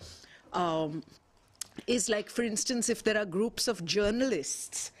India. Is like, for instance, if there are groups of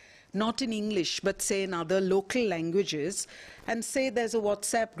journalists, not in English, but say in other local languages, and say there's a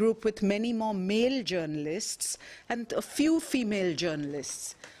WhatsApp group with many more male journalists and a few female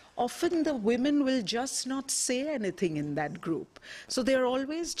journalists. Often the women will just not say anything in that group. So they're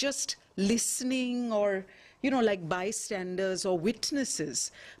always just listening or, you know, like bystanders or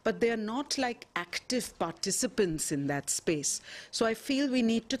witnesses, but they're not like active participants in that space. So I feel we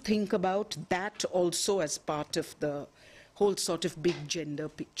need to think about that also as part of the whole sort of big gender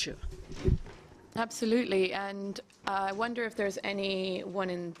picture. Absolutely, and I wonder if there's anyone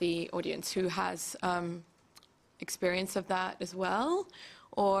in the audience who has experience of that as well,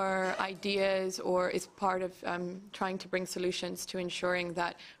 or ideas, or is part of trying to bring solutions to ensuring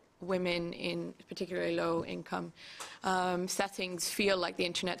that women in particularly low-income settings feel like the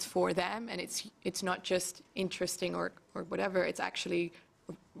internet's for them, and it's not just interesting or whatever, it's actually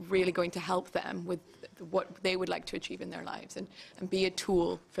really going to help them with what they would like to achieve in their lives and be a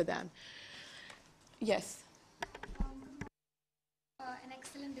tool for them. Yes? An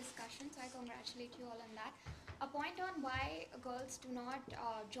excellent discussion, so I congratulate you all on that. A point on why girls do not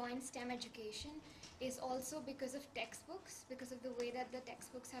join STEM education is also because of textbooks, because of the way that the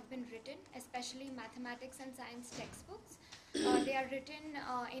textbooks have been written, especially mathematics and science textbooks. They are written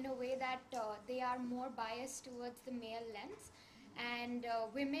in a way that they are more biased towards the male lens, and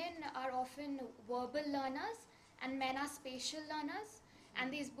women are often verbal learners and men are spatial learners,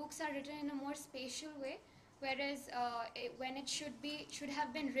 and these books are written in a more spatial way, whereas when it should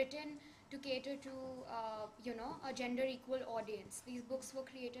have been written to cater to a gender equal audience. These books were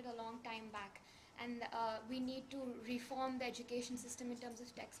created a long time back, and we need to reform the education system in terms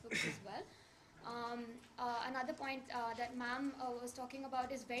of textbooks as well. Another point that ma'am was talking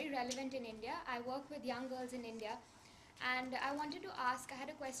about is very relevant in India. I work with young girls in India, and I wanted to ask, I had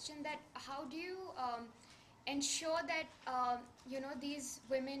a question that how do you ensure that these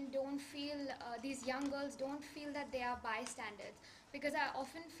women don't feel, these young girls don't feel that they are bystanders? Because I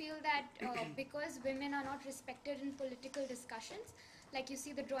often feel that because women are not respected in political discussions, like you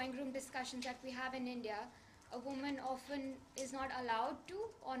see the drawing room discussions that we have in India, a woman often is not allowed to,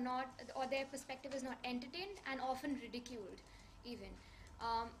 or their perspective is not entertained and often ridiculed even.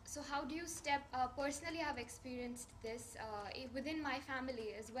 So how do you personally I've experienced this within my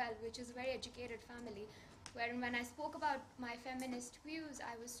family as well, which is a very educated family, where when I spoke about my feminist views,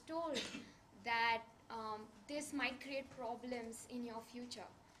 I was told that this might create problems in your future.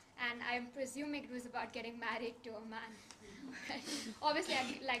 And I'm presuming it was about getting married to a man. Obviously,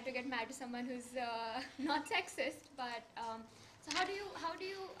 I'd like to get married to someone who's not sexist, but so how do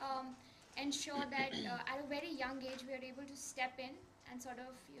you ensure that at a very young age we are able to step in and sort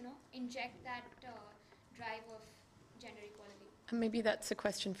of inject that drive of gender equality? Maybe that's a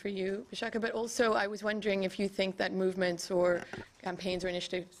question for you, Vishaka, but also I was wondering if you think that movements or campaigns or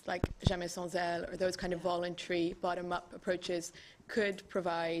initiatives like Jamais sans elle or those kind of voluntary bottom-up approaches could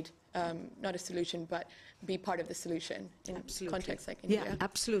provide not a solution, but be part of the solution in contexts like India. Yeah,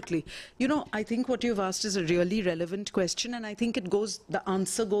 absolutely. I think what you've asked is a really relevant question, and I think the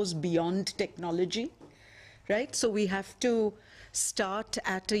answer goes beyond technology, right? So we have to start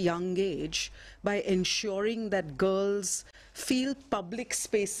at a young age by ensuring that girls feel public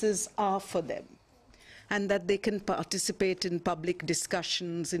spaces are for them and that they can participate in public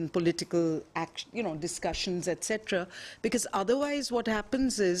discussions, in political action, discussions, etc. Because otherwise what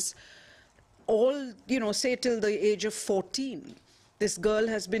happens is say till the age of 14, this girl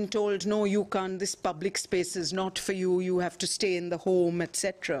has been told, no, you can't, this public space is not for you, you have to stay in the home,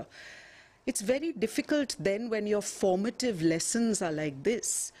 etc. It's very difficult then when your formative lessons are like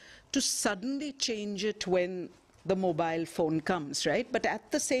this to suddenly change it when the mobile phone comes, right? But at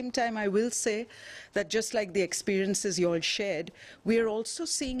the same time, I will say that just like the experiences you all shared, we are also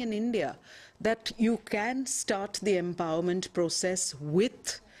seeing in India that you can start the empowerment process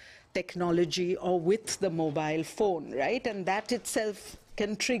with technology or with the mobile phone, right? And that itself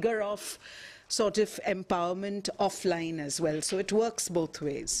can trigger off sort of empowerment offline as well. So it works both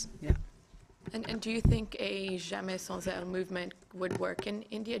ways, yeah. And do you think a Jamais sans elle movement would work in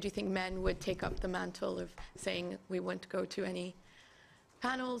India? Do you think men would take up the mantle of saying we won't go to any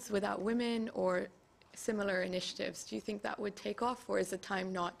panels without women or similar initiatives? Do you think that would take off, or is the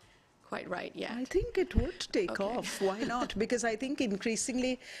time not quite right yet? I think it would take off. Why not? Because I think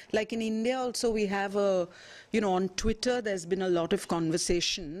increasingly, like in India also, we have on Twitter, there's been a lot of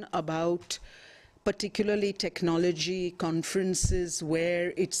conversation about particularly technology conferences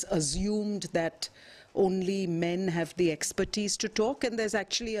where it's assumed that only men have the expertise to talk, and there's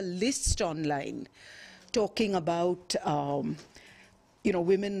actually a list online talking about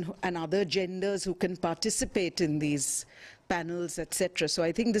women and other genders who can participate in these panels, etc. So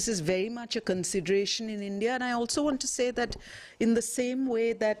I think this is very much a consideration in India, and I also want to say that in the same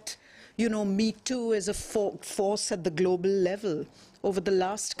way that Me Too is a force at the global level. Over the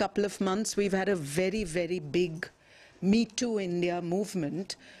last couple of months, we've had a very, very big Me Too India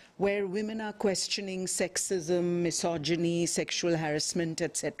movement where women are questioning sexism, misogyny, sexual harassment,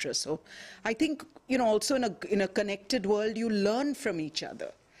 etc. So I think, also in a connected world, you learn from each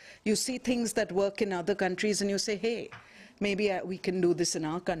other. You see things that work in other countries and you say, hey, maybe we can do this in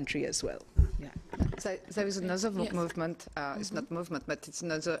our country as well. Yeah. There is another movement, it's not movement, but it's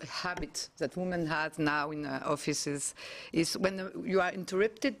another habit that women have now in offices, is when you are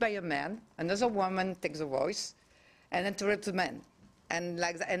interrupted by a man, another woman takes the voice and interrupts the man, and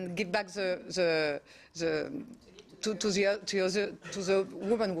and give back to the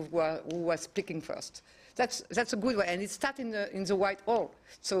woman who was speaking first. That's a good way, and it starts in the Whitehall.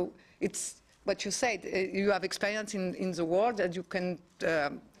 So it's what you said. You have experience in the world that you can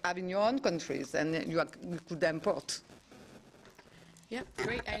have in your own countries, and you could import. Yeah,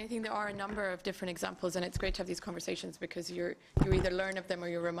 great. I think there are a number of different examples, and it's great to have these conversations because you either learn of them or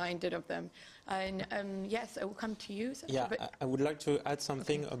you're reminded of them. And yes, I will come to you. Yeah, I would like to add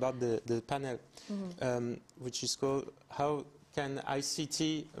something about the panel, which is called "How Can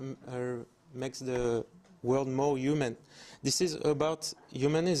ICT makes the world more human?" This is about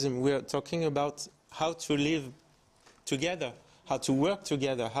humanism. We are talking about how to live together, how to work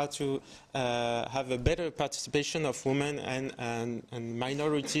together, how to have a better participation of women and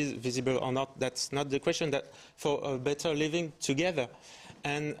minorities, visible or not. That's not the question. That for a better living together.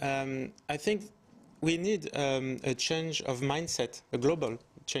 And I think we need a change of mindset, a global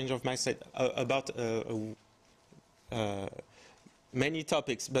change of mindset about many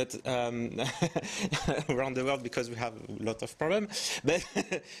topics, but around the world, because we have a lot of problems. But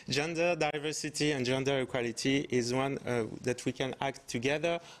gender diversity and gender equality is one that we can act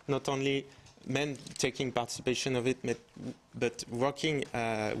together, not only men taking participation of it, but working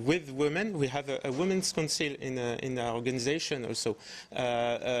with women. We have a women's council in our organization also.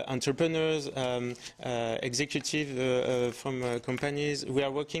 Entrepreneurs, executives from companies. We are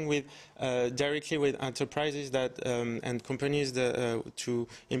working with directly with enterprises that and companies that, to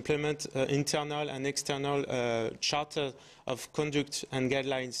implement internal and external charter of conduct and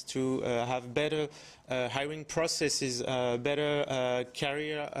guidelines to have better hiring processes, better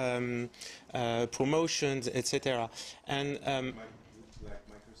career promotions, etc. And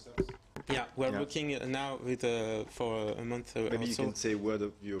yeah, we're working now with for a month. Maybe you can say a word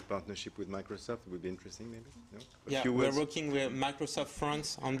of your partnership with Microsoft. It would be interesting, maybe. No? Yeah, we're working with Microsoft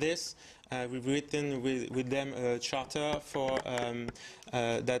France on this. We've written with them a charter for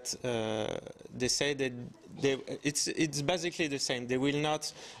that they say that it's basically the same. They will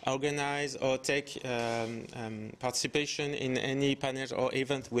not organize or take participation in any panels or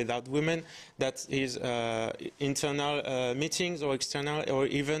event without women. That is internal meetings or external, or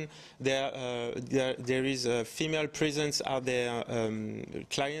even there is a female presence at their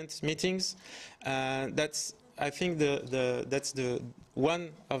client meetings. That's, I think, that's the one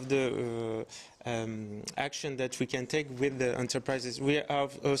of the action that we can take with the enterprises. We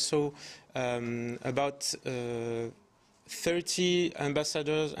have also about 30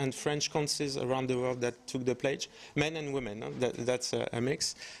 ambassadors and French consuls around the world that took the pledge, men and women. No? That's a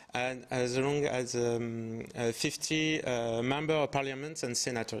mix, and as long as 50 members of parliament and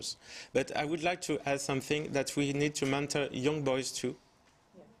senators. But I would like to add something, that we need to mentor young boys too.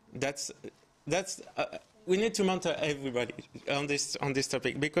 Yeah. That's we need to mentor everybody on this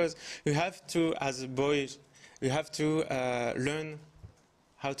topic, because you have to, as boys, you have to learn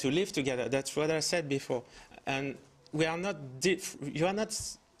how to live together. That's what I said before. And we are not you are not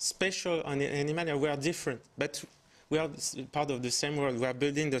special in any manner. We are different, but we are part of the same world. We are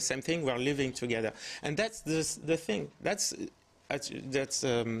building the same thing. We are living together, and that's the thing. That's our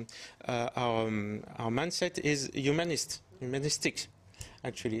mindset is humanistic,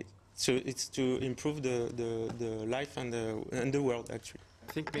 actually. So it's to improve the life and the world, actually.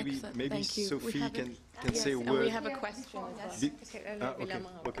 I think maybe Sophie can yes, say a and word. we have a question.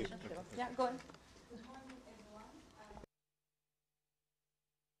 Okay. Yeah, go on.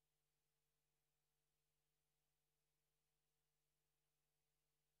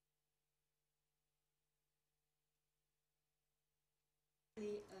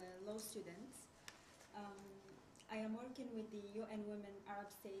 Law students. I am working with the UN Women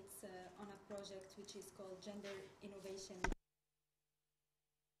Arab States on a project which is called Gender Innovation.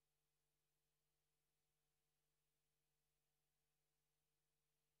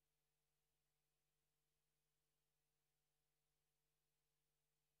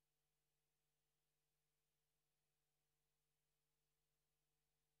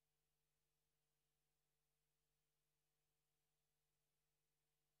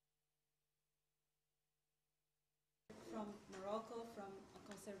 From Morocco, from a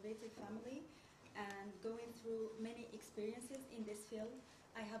conservative family, and going through many experiences in this field,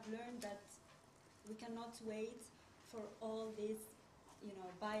 I have learned that we cannot wait for all these,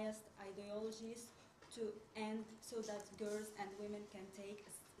 biased ideologies to end, so that girls and women can take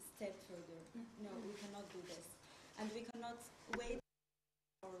a step further. No, we cannot do this, and we cannot wait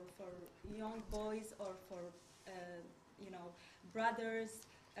for young boys or for brothers,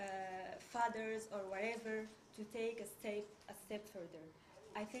 fathers, or whatever, to take a step further.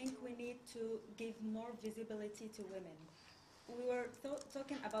 I think we need to give more visibility to women. We were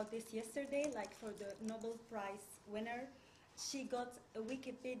talking about this yesterday, like for the Nobel Prize winner. She got a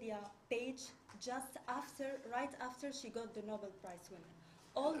Wikipedia page just right after she got the Nobel Prize winner.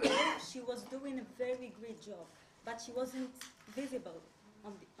 Although she was doing a very great job, but she wasn't visible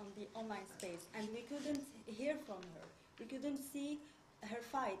on the online space, and we couldn't hear from her. We couldn't see her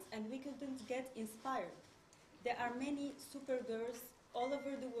fights, and we couldn't get inspired. There are many super girls all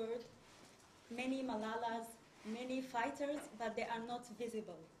over the world, many Malalas, many fighters, but they are not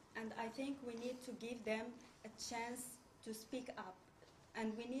visible. And I think we need to give them a chance to speak up.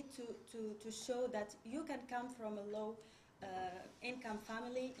 And we need to show that you can come from a low income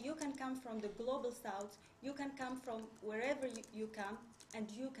family, you can come from the global south, you can come from wherever you come, and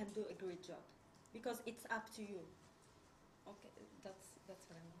you can do a great job. Because it's up to you. Okay, that's what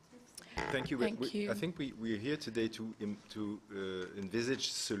I want to say. Thank you. Thank you. I think we're here today to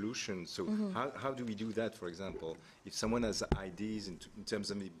envisage solutions. So how do we do that, for example? If someone has ideas in terms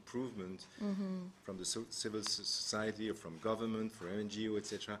of improvement from the civil society or from government, from NGO,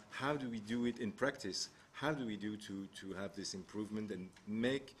 etc., how do we do it in practice? How do we do to have this improvement and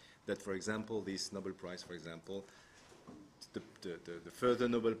make that, for example, this Nobel Prize, for example, the further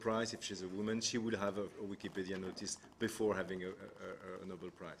Nobel Prize, if she's a woman, she would have a Wikipedia notice before having a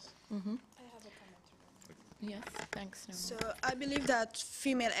Nobel Prize. I have a comment. Yes, thanks. No. So I believe that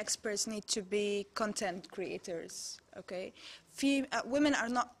female experts need to be content creators. Okay, women are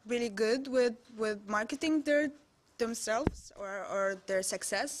not really good with marketing themselves or their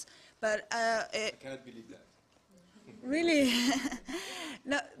success, but I cannot believe that. Really,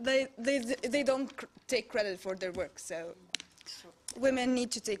 no, they don't take credit for their work. So women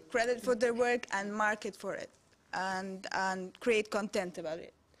need to take credit for their work and market for it, and create content about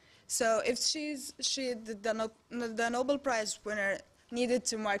it. So if the Nobel Prize winner needed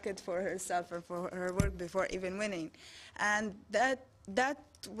to market for herself or for her work before even winning, and that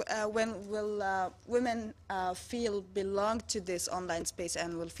when will women feel belong to this online space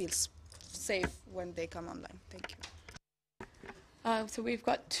and will feel safe when they come online. Thank you. So we've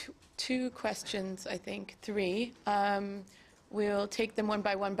got two questions, I think, three. We'll take them one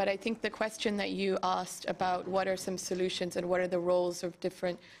by one, but I think the question that you asked about what are some solutions and what are the roles of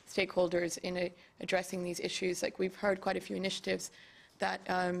different stakeholders in addressing these issues, like we've heard quite a few initiatives that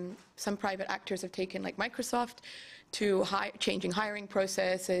some private actors have taken, like Microsoft, to changing hiring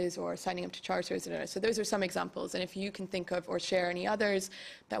processes or signing up to charters, etc. So those are some examples, and if you can think of or share any others,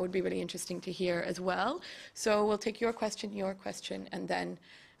 that would be really interesting to hear as well. So we'll take your question, and then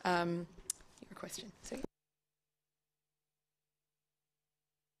your question. So.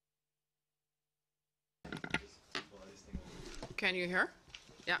 Can you hear?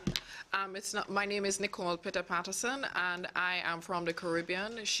 Yeah. My name is Nicole Peter-Patterson, and I am from the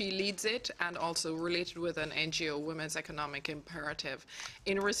Caribbean. She leads it and also related with an NGO, Women's Economic Imperative,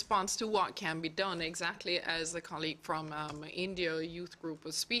 in response to what can be done, exactly as the colleague from India Youth Group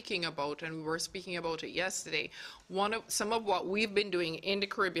was speaking about, and we were speaking about it yesterday. Some of what we've been doing in the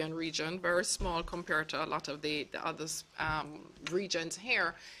Caribbean region, very small compared to a lot of the other regions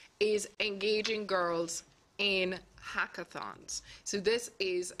here, is engaging girls in hackathons. So this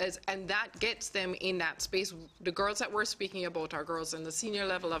is, and that gets them in that space. The girls that we're speaking about are girls in the senior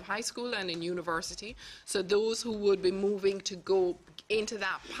level of high school and in university. So those who would be moving to go into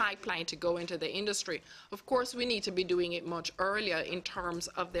that pipeline to go into the industry. Of course, we need to be doing it much earlier in terms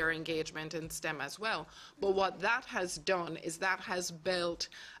of their engagement in STEM as well. But what that has done is that has built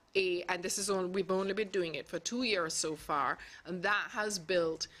and this is we've only been doing it for 2 years so far, and that has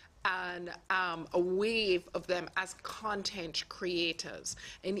built a wave of them as content creators.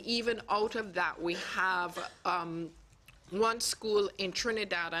 And even out of that, we have one school in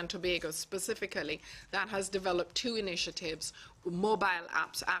Trinidad and Tobago specifically that has developed 2 initiatives, mobile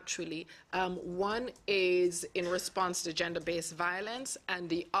apps actually. One is in response to gender-based violence, and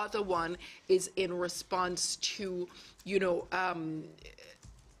the other one is in response to,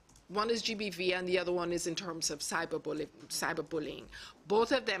 one is GBV and the other one is in terms of cyberbullying.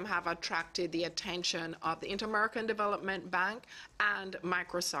 Both of them have attracted the attention of the Inter-American Development Bank and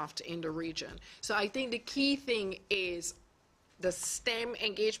Microsoft in the region. So I think the key thing is the STEM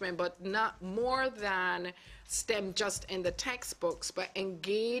engagement, but not more than STEM just in the textbooks, but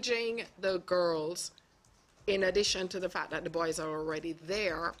engaging the girls, in addition to the fact that the boys are already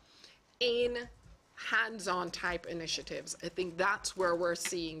there, in hands-on type initiatives. I think that's where we're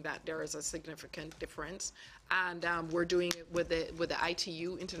seeing that there is a significant difference. And we're doing it with the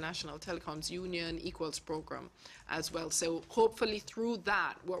ITU, International Telecoms Union Equals Program as well. So hopefully through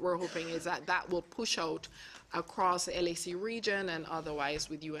that, what we're hoping is that that will push out across the LAC region and otherwise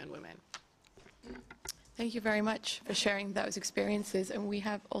with UN Women. Thank you very much for sharing those experiences. And we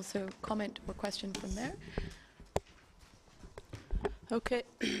have also a comment or question from there. Okay.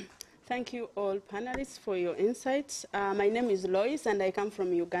 Thank you all panelists for your insights. My name is Lois and I come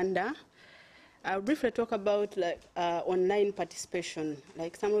from Uganda. I'll briefly talk about online participation,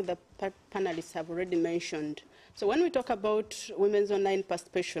 like some of the panelists have already mentioned. So when we talk about women's online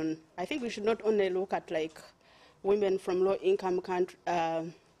participation, I think we should not only look at women from low-income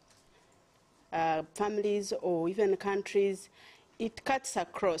families or even countries. It cuts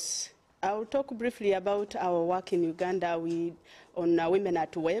across. I'll talk briefly about our work in Uganda on Women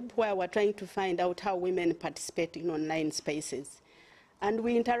at Web, where we're trying to find out how women participate in online spaces. And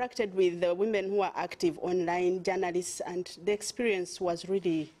we interacted with the women who are active online, journalists, and the experience was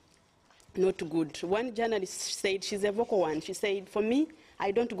really not good. One journalist said, she's a vocal one, she said, for me,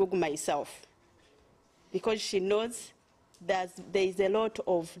 I don't Google myself because she knows there is a lot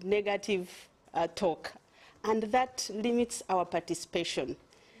of negative talk, and that limits our participation.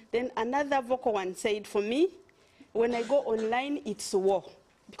 Then another vocal one said, for me, when I go online, it's war,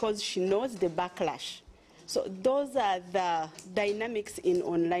 because she knows the backlash. So those are the dynamics in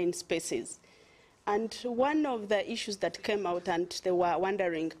online spaces. And one of the issues that came out, and they were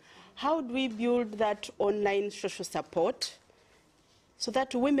wondering, how do we build that online social support so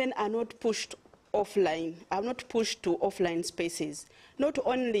that women are not pushed offline, are not pushed to offline spaces? Not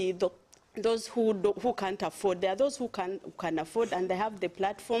only those who can't afford, there are those who can afford and they have the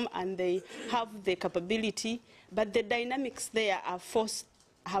platform and they have the capability, but the dynamics there have forced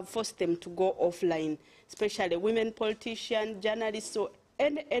them to go offline, especially women politicians, journalists, so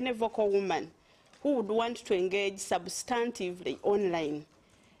any vocal woman who would want to engage substantively online,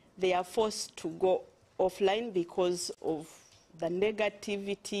 they are forced to go offline because of the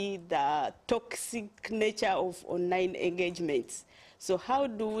negativity, the toxic nature of online engagements. So how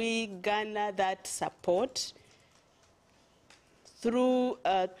do we garner that support through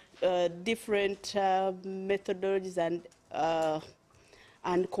different methodologies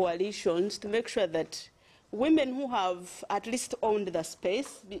and coalitions to make sure that women who have at least owned the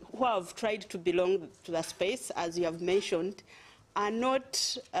space, who have tried to belong to the space, as you have mentioned, are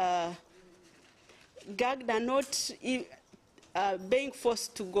not gagged, are not being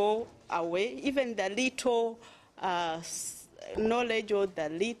forced to go away. Even the little knowledge or the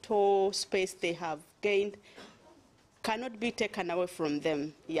little space they have gained cannot be taken away from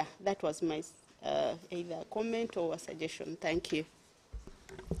them. Yeah, that was my either comment or a suggestion. Thank you.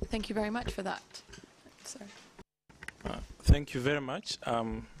 Thank you very much for that. Sorry. Thank you very much.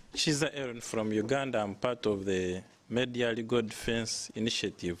 Shiza Aaron from Uganda. I'm part of the Media Legal Defense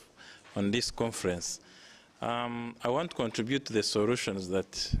Initiative on this conference. I want to contribute to the solutions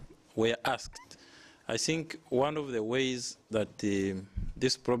that were asked. I think one of the ways that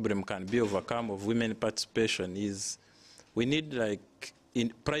this problem can be overcome of women participation is we need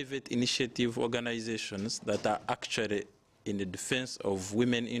private initiative organizations that are actually in the defense of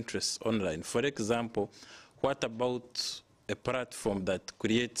women interests online. For example, what about a platform that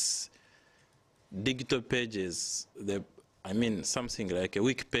creates digital pages, something like a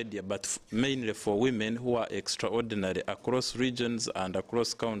Wikipedia, but mainly for women who are extraordinary across regions and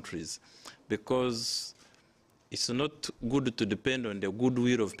across countries? Because it's not good to depend on the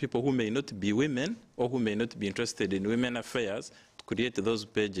goodwill of people who may not be women or who may not be interested in women affairs to create those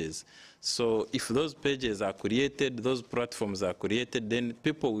pages. So if those pages are created, those platforms are created, then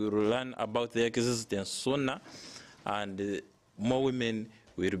people will learn about their existence sooner and more women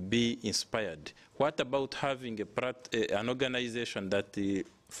will be inspired. What about having an organization that,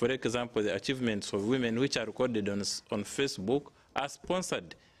 for example, the achievements of women which are recorded on Facebook are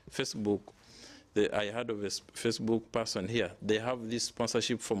sponsored? Facebook, I heard of a Facebook person here, they have this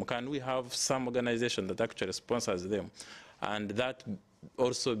sponsorship from, can we have some organization that actually sponsors them? And that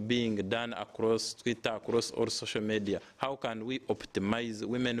also being done across Twitter, across all social media. How can we optimize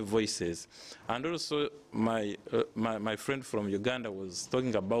women's voices? And also, my friend from Uganda was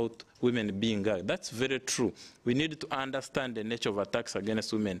talking about women being gagged. That's very true. We need to understand the nature of attacks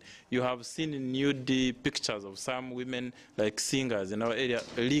against women. You have seen nude pictures of some women, like singers in our area,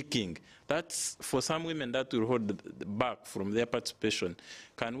 leaking. That's, for some women, that will hold back from their participation.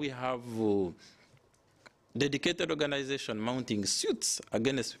 Can we have dedicated organization mounting suits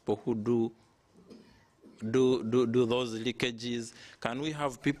against people who do do those leakages? Can we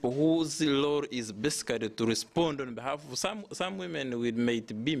have people whose role is basically to respond on behalf of some women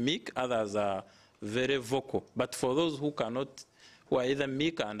might be meek, others are very vocal. But for those who cannot, who are either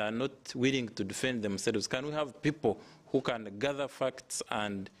meek and are not willing to defend themselves, can we have people who can gather facts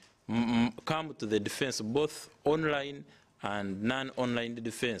and come to the defense, both online and non-online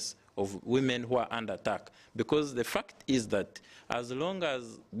defense of women who are under attack? Because the fact is that as long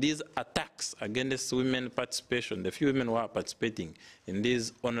as these attacks against women participation, the few women who are participating in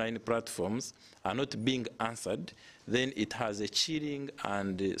these online platforms are not being answered, then it has a chilling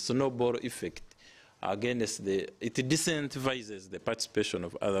and snowball effect against it disincentivizes the participation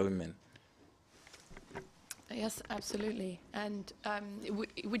of other women. Yes, absolutely. And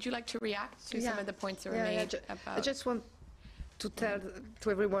would you like to react to some of the points that were made about... I just want to tell to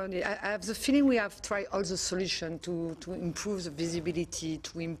everyone, I have the feeling we have tried all the solutions to improve the visibility,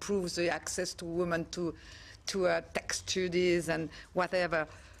 to improve the access to women to tech studies and whatever.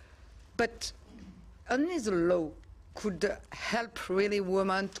 But only the law could help really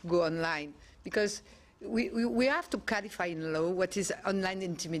women to go online, because we have to clarify in law what is online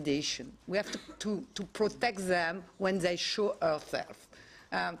intimidation. We have to protect them when they show herself.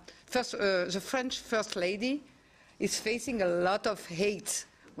 First, the French First Lady is facing a lot of hate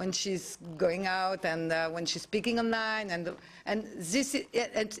when she's going out and when she's speaking online, and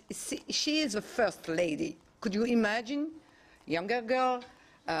she is the First Lady. Could you imagine, younger girl,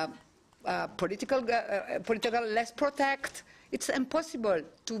 political less protect? It's impossible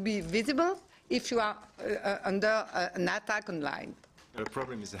to be visible if you are under an attack online. The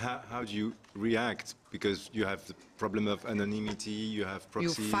problem is how do you react? Because you have the problem of anonymity, you have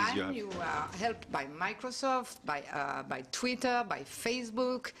proxies. You are helped by Microsoft, by Twitter, by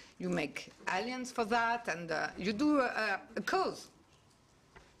Facebook. You make alliance for that, and you do a cause.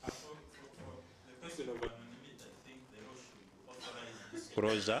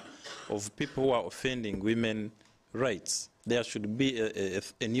 Disclosure of people who are offending women's rights. There should be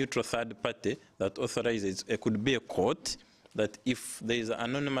a neutral third party that authorizes. It could be a court that if there is an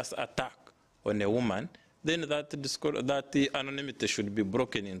anonymous attack on a woman, then that the anonymity should be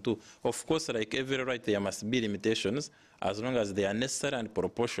broken into. Of course, like every right, there must be limitations as long as they are necessary and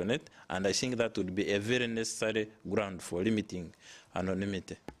proportionate, and I think that would be a very necessary ground for limiting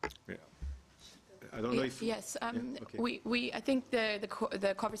anonymity. Yeah. I don't know if... Yes, okay. I think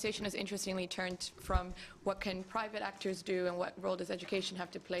the conversation has interestingly turned from what can private actors do and what role does education have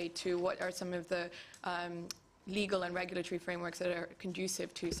to play to what are some of the legal and regulatory frameworks that are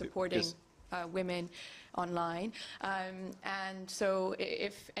conducive to supporting women online. And so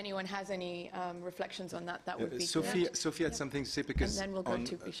if anyone has any reflections on that, that would be Sophie had something to say, because and then we'll go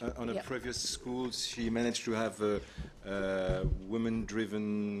on a previous school, she managed to have a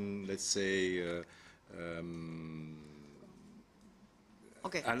women-driven, let's say,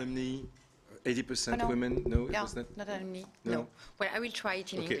 alumni. 80% women? No, it was not? Not only. No. Well, I will try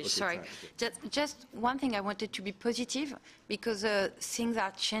it in English, sorry. Just one thing, I wanted to be positive, because things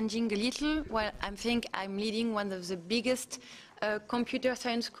are changing a little. Well, I think I'm leading one of the biggest computer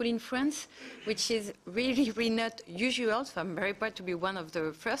science school in France, which is really not usual, so I'm very proud to be one of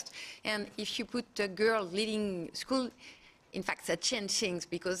the first. And if you put a girl leading school, in fact, that changed things,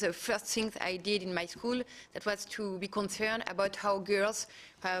 because the first things I did in my school, that was to be concerned about how girls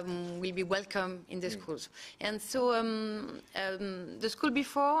will be welcome in the schools. And so the school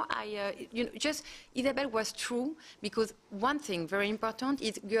before, just Isabel was true, because one thing very important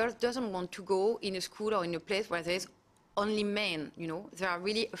is girls doesn't want to go in a school or in a place where there is only men, they are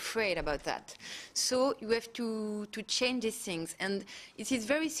really afraid about that. So you have to change these things. And it is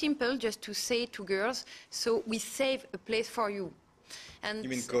very simple just to say to girls, so we save a place for you. And you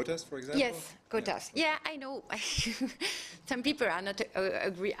mean quotas, for example? Yes, quotas. Yeah, I know. Some people are not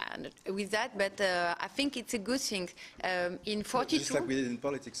agree with that, but I think it's a good thing. In 42, just like we did in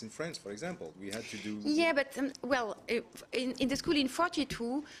politics in France, for example, we had to do. Yeah, but well, in the school in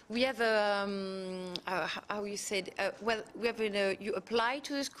 42, we have how you said. Well, we have you apply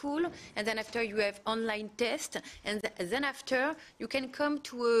to the school, and then after you have online test, and then after you can come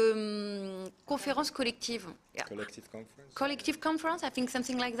to a conférence collective. Yeah. Collective conference? Collective conference, I think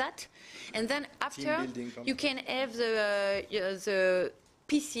something like that. And then after, you can have the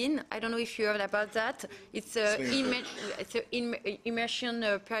piscine. I don't know if you heard about that. It's an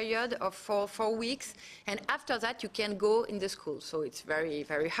immersion period of 4 weeks. And after that, you can go in the school. So it's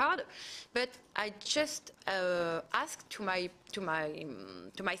very hard. But I just asked to my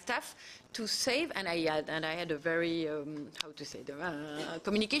staff to save, and I had a very how to say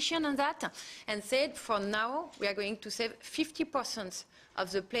communication on that, and said for now we are going to save 50% of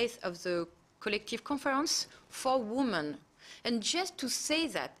the place of the collective conference for women. And just to say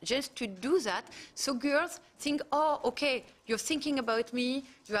that, just to do that, so girls think, oh, okay, you're thinking about me,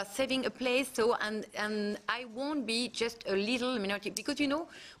 you are saving a place, so, and I won't be just a little minority. Because, you know,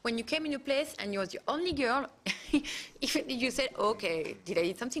 when you came in a place and you're the only girl, if you said, okay, did I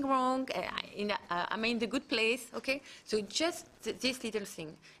do something wrong? Am I in the good place? Okay, so just this little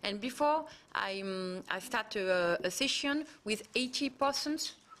thing. And before I started a session with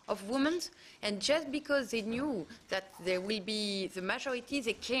 80% of women, and just because they knew that there will be the majority,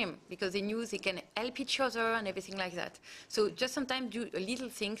 they came because they knew they can help each other and everything like that. So just sometimes do little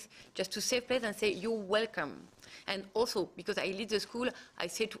things just to save place and say, you're welcome. And also, because I lead the school, I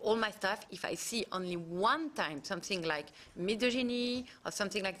say to all my staff, if I see only one time something like misogyny or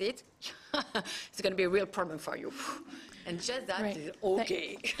something like that, it's going to be a real problem for you. And just that is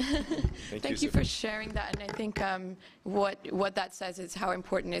okay. Thank you for sharing that. And I think what that says is how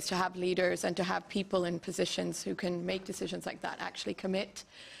important it is to have leaders and to have people in positions who can make decisions like that, actually commit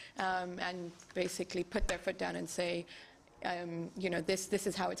and basically put their foot down and say, you know, this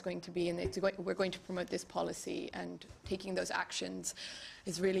is how it's going to be, and we're going to promote this policy, and taking those actions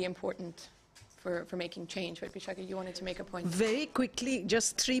is really important for making change. But Vishaka, you wanted to make a point. Very quickly,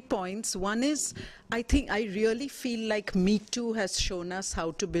 just 3 points. One is, I really feel like Me Too has shown us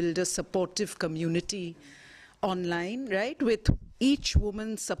how to build a supportive community online, right? With each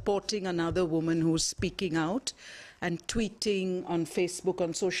woman supporting another woman who's speaking out and tweeting on Facebook,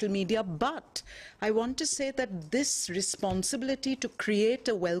 on social media. But I want to say that this responsibility to create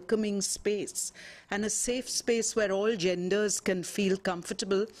a welcoming space and a safe space where all genders can feel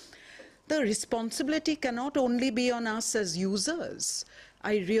comfortable, the responsibility cannot only be on us as users.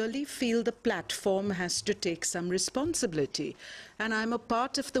 I really feel the platform has to take some responsibility. And I'm a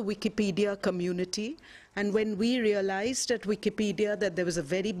part of the Wikipedia community. And when we realized at Wikipedia that there was a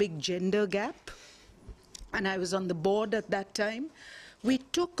very big gender gap, and I was on the board at that time, we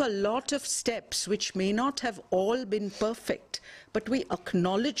took a lot of steps which may not have all been perfect, but we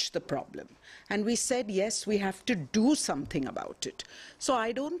acknowledged the problem. And we said, yes, we have to do something about it. So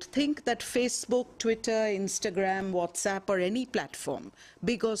I don't think that Facebook, Twitter, Instagram, WhatsApp, or any platform,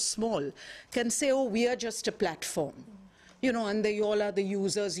 big or small, can say, oh, we are just a platform. You know, and you all are the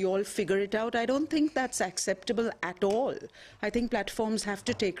users, you all figure it out. I don't think that's acceptable at all. I think platforms have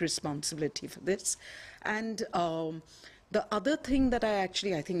to take responsibility for this. And the other thing that I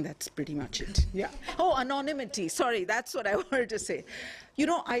think that's pretty much it. Yeah. Oh, anonymity. Sorry, that's what I wanted to say. You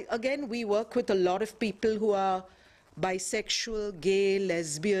know, again, we work with a lot of people who are bisexual, gay,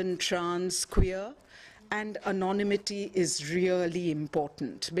 lesbian, trans, queer. And anonymity is really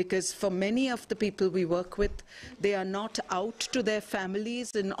important, because for many of the people we work with, they are not out to their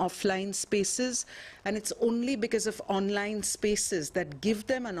families in offline spaces, and it's only because of online spaces that give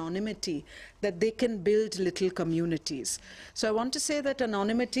them anonymity that they can build little communities. So I want to say that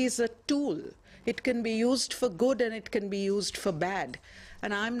anonymity is a tool. It can be used for good and it can be used for bad.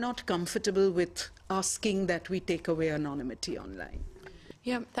 And I'm not comfortable with asking that we take away anonymity online.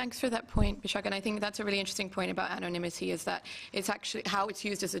 Yeah, thanks for that point, Vishaka. And I think that's a really interesting point about anonymity, is that it's actually how it's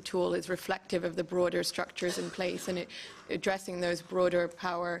used as a tool is reflective of the broader structures in place, and addressing those broader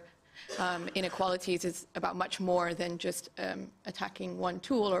power inequalities is about much more than just attacking one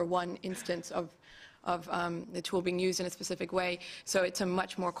tool or one instance of the tool being used in a specific way. So it's a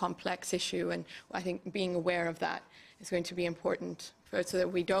much more complex issue, and I think being aware of that is going to be important so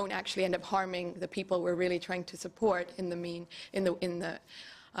that we don't actually end up harming the people we're really trying to support in the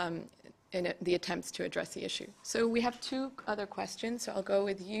attempts to address the issue. So we have 2 other questions, so I'll go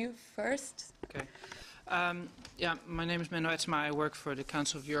with you first. Okay. Yeah, my name is Menno Etsma. I work for the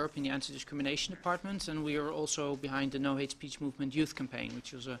Council of Europe in the Anti-Discrimination Department, and we are also behind the No Hate Speech Movement youth campaign,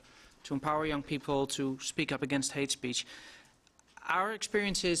 which was to empower young people to speak up against hate speech. Our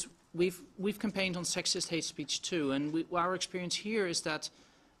experience is we've campaigned on sexist hate speech too, and our experience here is that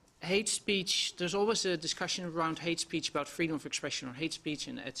hate speech, there's always a discussion around hate speech about freedom of expression or hate speech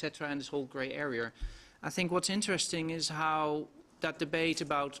and etc. and this whole grey area. I think what's interesting is how that debate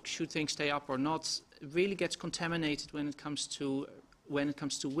about should things stay up or not really gets contaminated when it comes to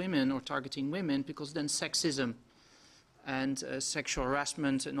women or targeting women, because then sexism and sexual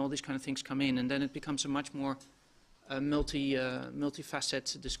harassment and all these kind of things come in, and then it becomes a much more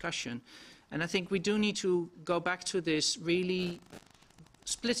multifaceted discussion. And I think we do need to go back to this, really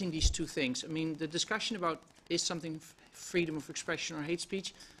splitting these 2 things. I mean, the discussion about is something freedom of expression or hate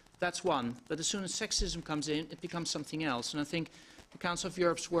speech, that's one. But as soon as sexism comes in, it becomes something else. And I think the Council of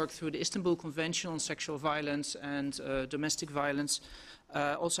Europe's work through the Istanbul Convention on Sexual Violence and Domestic Violence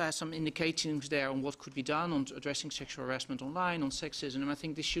also has some indications there on what could be done on addressing sexual harassment online, on sexism. And I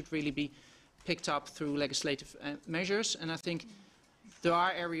think this should really be picked up through legislative measures. And I think there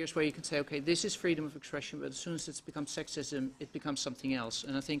are areas where you can say, okay, this is freedom of expression, but as soon as it becomes sexism, it becomes something else.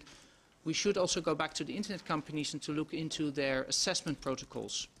 And I think we should also go back to the internet companies and to look into their assessment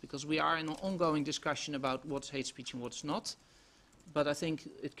protocols, because we are in an ongoing discussion about what's hate speech and what's not. But I think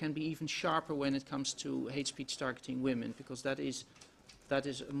it can be even sharper when it comes to hate speech targeting women, because that is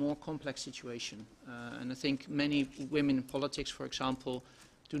a more complex situation. And I think many women in politics, for example,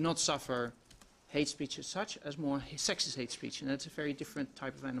 do not suffer hate speech as such, as more sexist hate speech, and that's a very different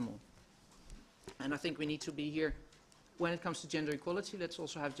type of animal. And I think we need to be here, when it comes to gender equality, let's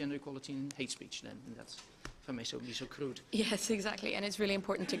also have gender equality in hate speech then, and that's, if I may be so crude. Yes, exactly, and it's really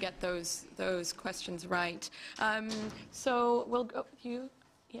important to get those questions right. So we'll go, you,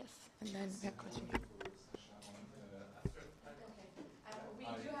 yes, and then we have a question.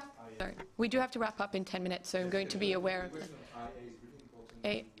 Sorry. We do have to wrap up in 10 minutes, so I'm going to be aware of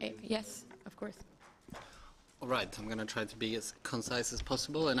that. Yes, of course. All right, I'm going to try to be as concise as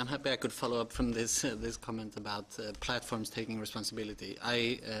possible, and I'm happy I could follow up from this this comment about platforms taking responsibility.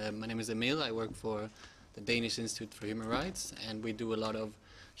 My name is Emil. I work for the Danish Institute for Human Rights, and we do a lot of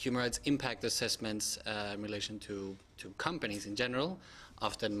human rights impact assessments in relation to companies in general,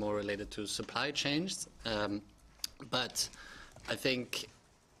 often more related to supply chains. But I think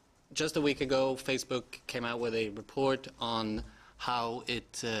just a week ago, Facebook came out with a report on how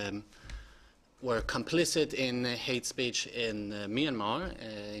it were complicit in hate speech in Myanmar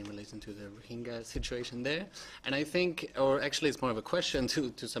in relation to the Rohingya situation there. And I think, or actually it's more of a question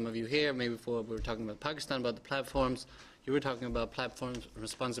to some of you here, maybe before we were talking about Pakistan, about the platforms, you were talking about platforms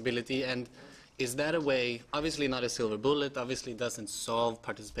responsibility, and is that a way, obviously not a silver bullet, obviously doesn't solve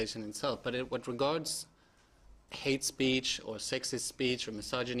participation itself, but what regards hate speech or sexist speech or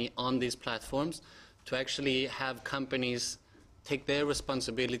misogyny on these platforms, to actually have companies take their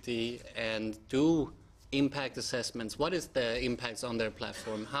responsibility and do impact assessments. What is the impacts on their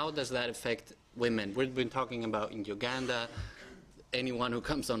platform? How does that affect women? We've been talking about in Uganda, anyone who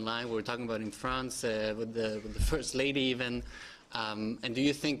comes online, we were talking about in France with the First Lady even. And do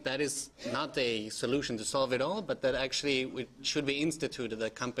you think that is not a solution to solve it all, but that actually should be instituted,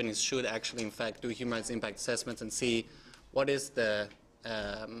 that companies should actually in fact do human rights impact assessments and see what is the,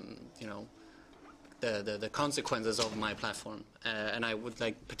 the consequences of my platform? And I would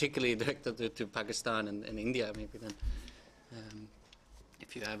like particularly direct it to Pakistan and India maybe then,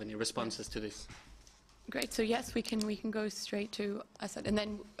 if you have any responses to this. Great. So yes, we can go straight to Asad, and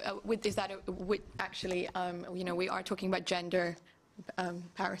then actually, we are talking about gender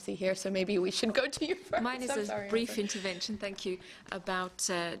parity here, so maybe we should go to you first. Mine is a brief intervention, thank you, about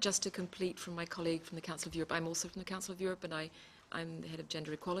just to complete from my colleague from the Council of Europe. I'm also from the Council of Europe, and I'm the head of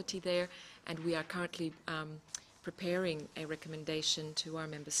gender equality there, and we are currently preparing a recommendation to our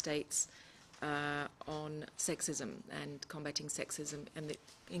member states on sexism and combating sexism, and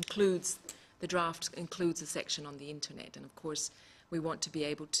the draft includes a section on the internet, and of course we want to be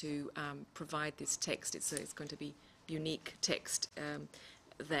able to provide this text. It's going to be unique text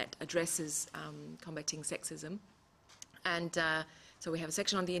that addresses combating sexism, and so we have a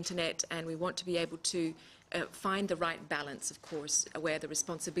section on the internet, and we want to be able to find the right balance, of course, where the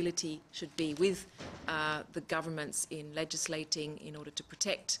responsibility should be with the governments in legislating in order to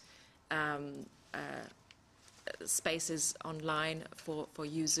protect spaces online for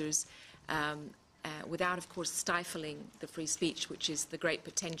users, without, of course, stifling the free speech, which is the great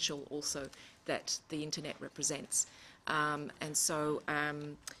potential also that the internet represents. And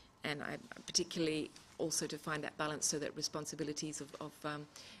I particularly also to find that balance so that responsibilities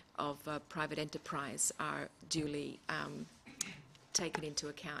of private enterprise are duly taken into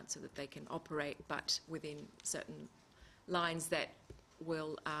account so that they can operate, but within certain lines that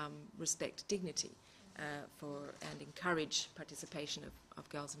will respect dignity and encourage participation of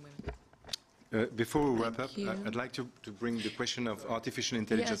girls and women. Before we wrap up, I'd like to bring the question of artificial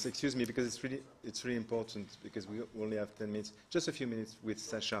intelligence. Yes. Excuse me, because it's really important, because we only have 10 minutes, just a few minutes with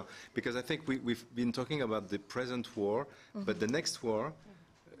Sasha, because I think we've been talking about the present war, but the next war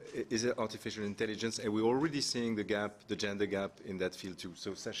is artificial intelligence, and we're already seeing the gap, the gender gap in that field too.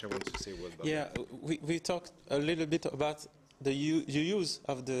 So Sasha wants to say what about that? We talked a little bit about the use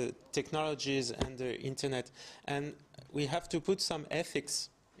of the technologies and the internet, and we have to put some ethics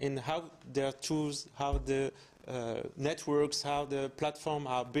in how their tools, how the networks, how the platform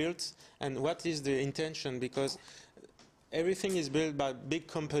are built, and what is the intention, because everything is built by big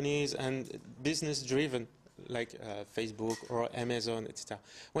companies and business-driven, like Facebook or Amazon, etc.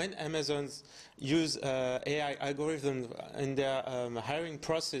 When Amazons use AI algorithms in their hiring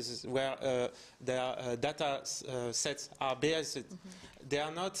processes, where their data sets are biased, they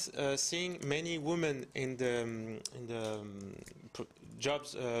are not seeing many women in the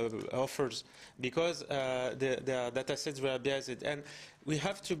jobs offers because their data sets were biased, and we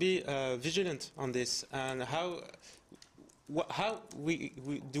have to be vigilant on this. And how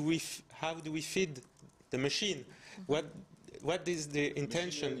do we feed the machine? What is the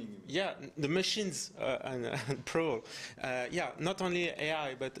intention? Yeah, the machines and pro. Yeah, not only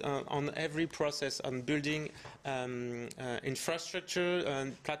AI, but on every process, on building infrastructure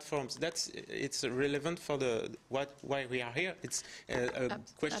and platforms. It's relevant for why we are here. It's a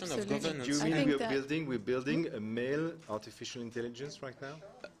question Absolutely. of governance. Do you mean we're building a male artificial intelligence right now?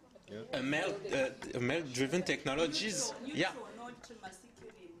 Yeah. A male-driven technologies. Yeah.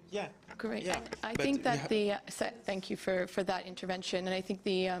 Yeah. Great. Yeah. I think that thank you for that intervention. And I think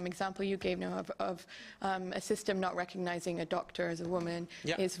the example you gave now of a system not recognizing a doctor as a woman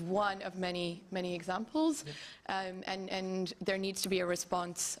is one of many examples. And there needs to be a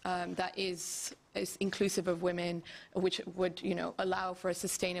response that is inclusive of women, which would allow for a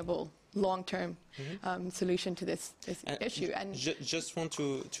sustainable long-term solution to this issue. And just want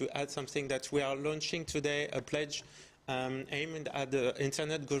to add something that we are launching today, a pledge aimed at the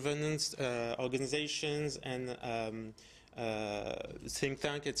internet governance organizations and think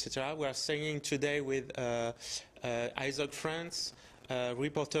tank, etc. We are signing today with ISOC France,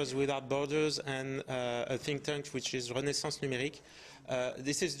 Reporters Without Borders, and a think tank which is Renaissance Numérique.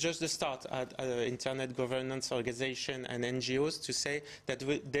 This is just the start at internet governance organization and NGOs to say that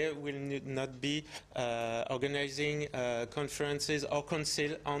they will not be organizing conferences or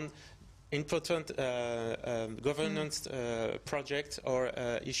council on important governance projects or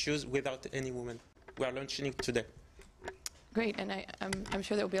issues without any women. We are launching it today. Great, and I'm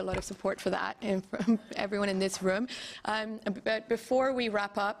sure there will be a lot of support for that from everyone in this room. But before we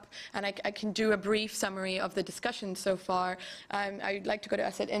wrap up, and I can do a brief summary of the discussion so far, I'd like to go to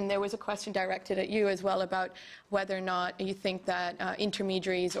Asad, and there was a question directed at you as well about whether or not you think that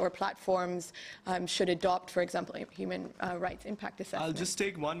intermediaries or platforms should adopt, for example, human rights impact assessment. I'll just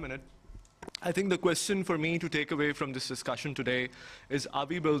take 1 minute. I think the question for me to take away from this discussion today is, are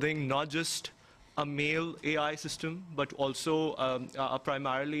we building not just a male AI system, but also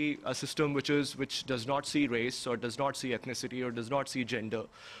primarily a system which does not see race, or does not see ethnicity, or does not see gender,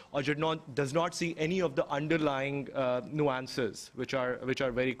 or does not see any of the underlying nuances which are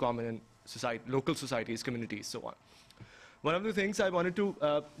very common in society, local societies, communities, so on. One of the things I wanted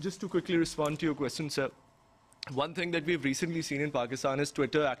to just to quickly respond to your question, sir. One thing that we've recently seen in Pakistan is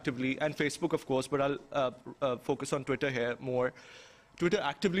Twitter actively, and Facebook of course, but I'll focus on Twitter here more. Twitter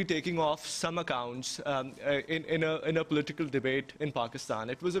actively taking off some accounts in a political debate in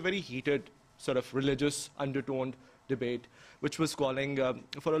Pakistan. It was a very heated, sort of religious undertoned debate, which was calling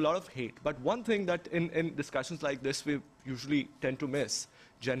for a lot of hate. But one thing that in discussions like this we usually tend to miss,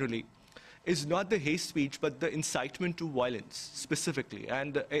 generally, is not the hate speech, but the incitement to violence, specifically.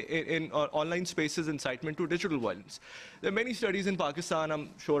 And in online spaces, incitement to digital violence. There are many studies in Pakistan, I'm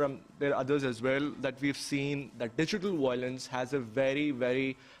sure there are others as well, that we've seen that digital violence has a very,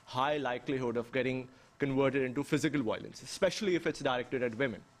 very high likelihood of getting converted into physical violence, especially if it's directed at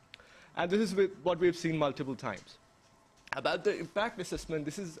women. And this is what we've seen multiple times. About the impact assessment,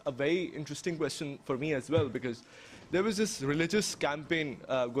 this is a very interesting question for me as well, because there was this religious campaign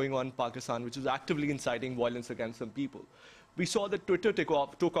going on in Pakistan, which was actively inciting violence against some people. We saw that Twitter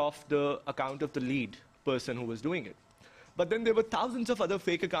took off the account of the lead person who was doing it. But then there were thousands of other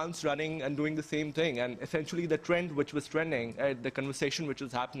fake accounts running and doing the same thing. And essentially the trend which was trending, the conversation which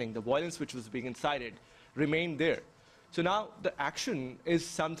was happening, the violence which was being incited, remained there. So now the action is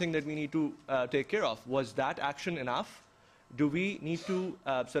something that we need to take care of. Was that action enough? Do we need to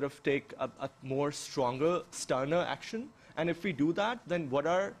sort of take a more stronger, sterner action? And if we do that, then what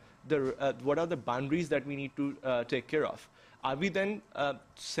are the boundaries that we need to take care of? Are we then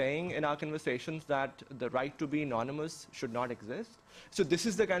saying in our conversations that the right to be anonymous should not exist? So this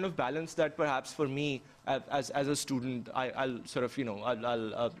is the kind of balance that perhaps for me, as a student, I'll sort of,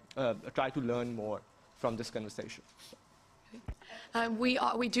 I'll try to learn more from this conversation.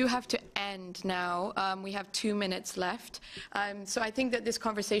 We do have to end now. We have 2 minutes left. So I think that this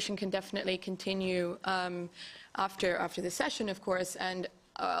conversation can definitely continue after the session, of course. And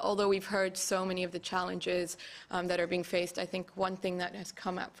although we've heard so many of the challenges that are being faced, I think one thing that has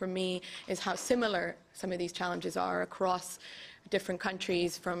come out for me is how similar some of these challenges are across different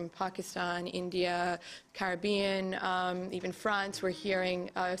countries from Pakistan, India, Caribbean, even France. We're hearing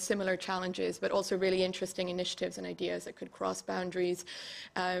similar challenges, but also really interesting initiatives and ideas that could cross boundaries.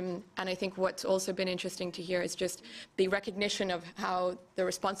 And I think what's also been interesting to hear is just the recognition of how the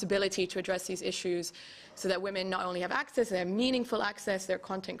responsibility to address these issues so that women not only have access, they have meaningful access, they're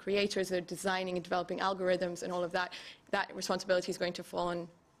content creators, they're designing and developing algorithms and all of that. That responsibility is going to fall on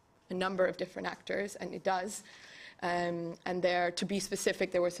a number of different actors, and it does. And there, to be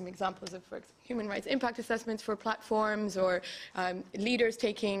specific, there were some examples of human rights impact assessments for platforms, or leaders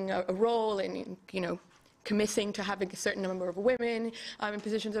taking a role in, committing to having a certain number of women in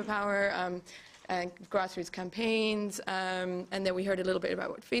positions of power, and grassroots campaigns, and then we heard a little bit about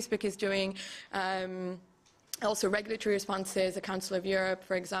what Facebook is doing. Also regulatory responses, the Council of Europe,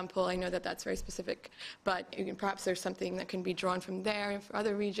 for example. I know that that's very specific, but perhaps there's something that can be drawn from there for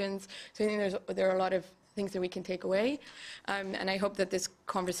other regions. So I think there are a lot of things that we can take away, and I hope that this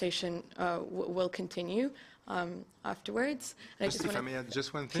conversation will continue afterwards. And if I may add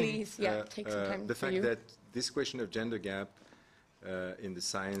just one thing. Please, take some time the for fact you. that this question of gender gap in the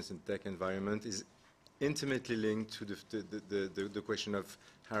science and tech environment is intimately linked to the question of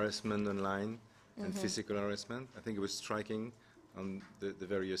harassment online and physical harassment. I think it was striking on the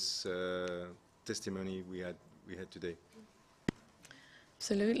various testimony we had today.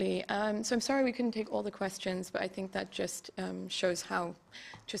 Absolutely. So I'm sorry we couldn't take all the questions, but I think that just shows how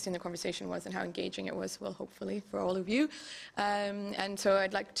interesting the conversation was and how engaging it was, well, hopefully, for all of you. And so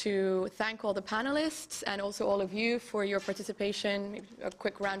I'd like to thank all the panelists and also all of you for your participation. Maybe a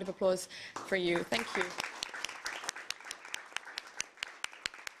quick round of applause for you. Thank you.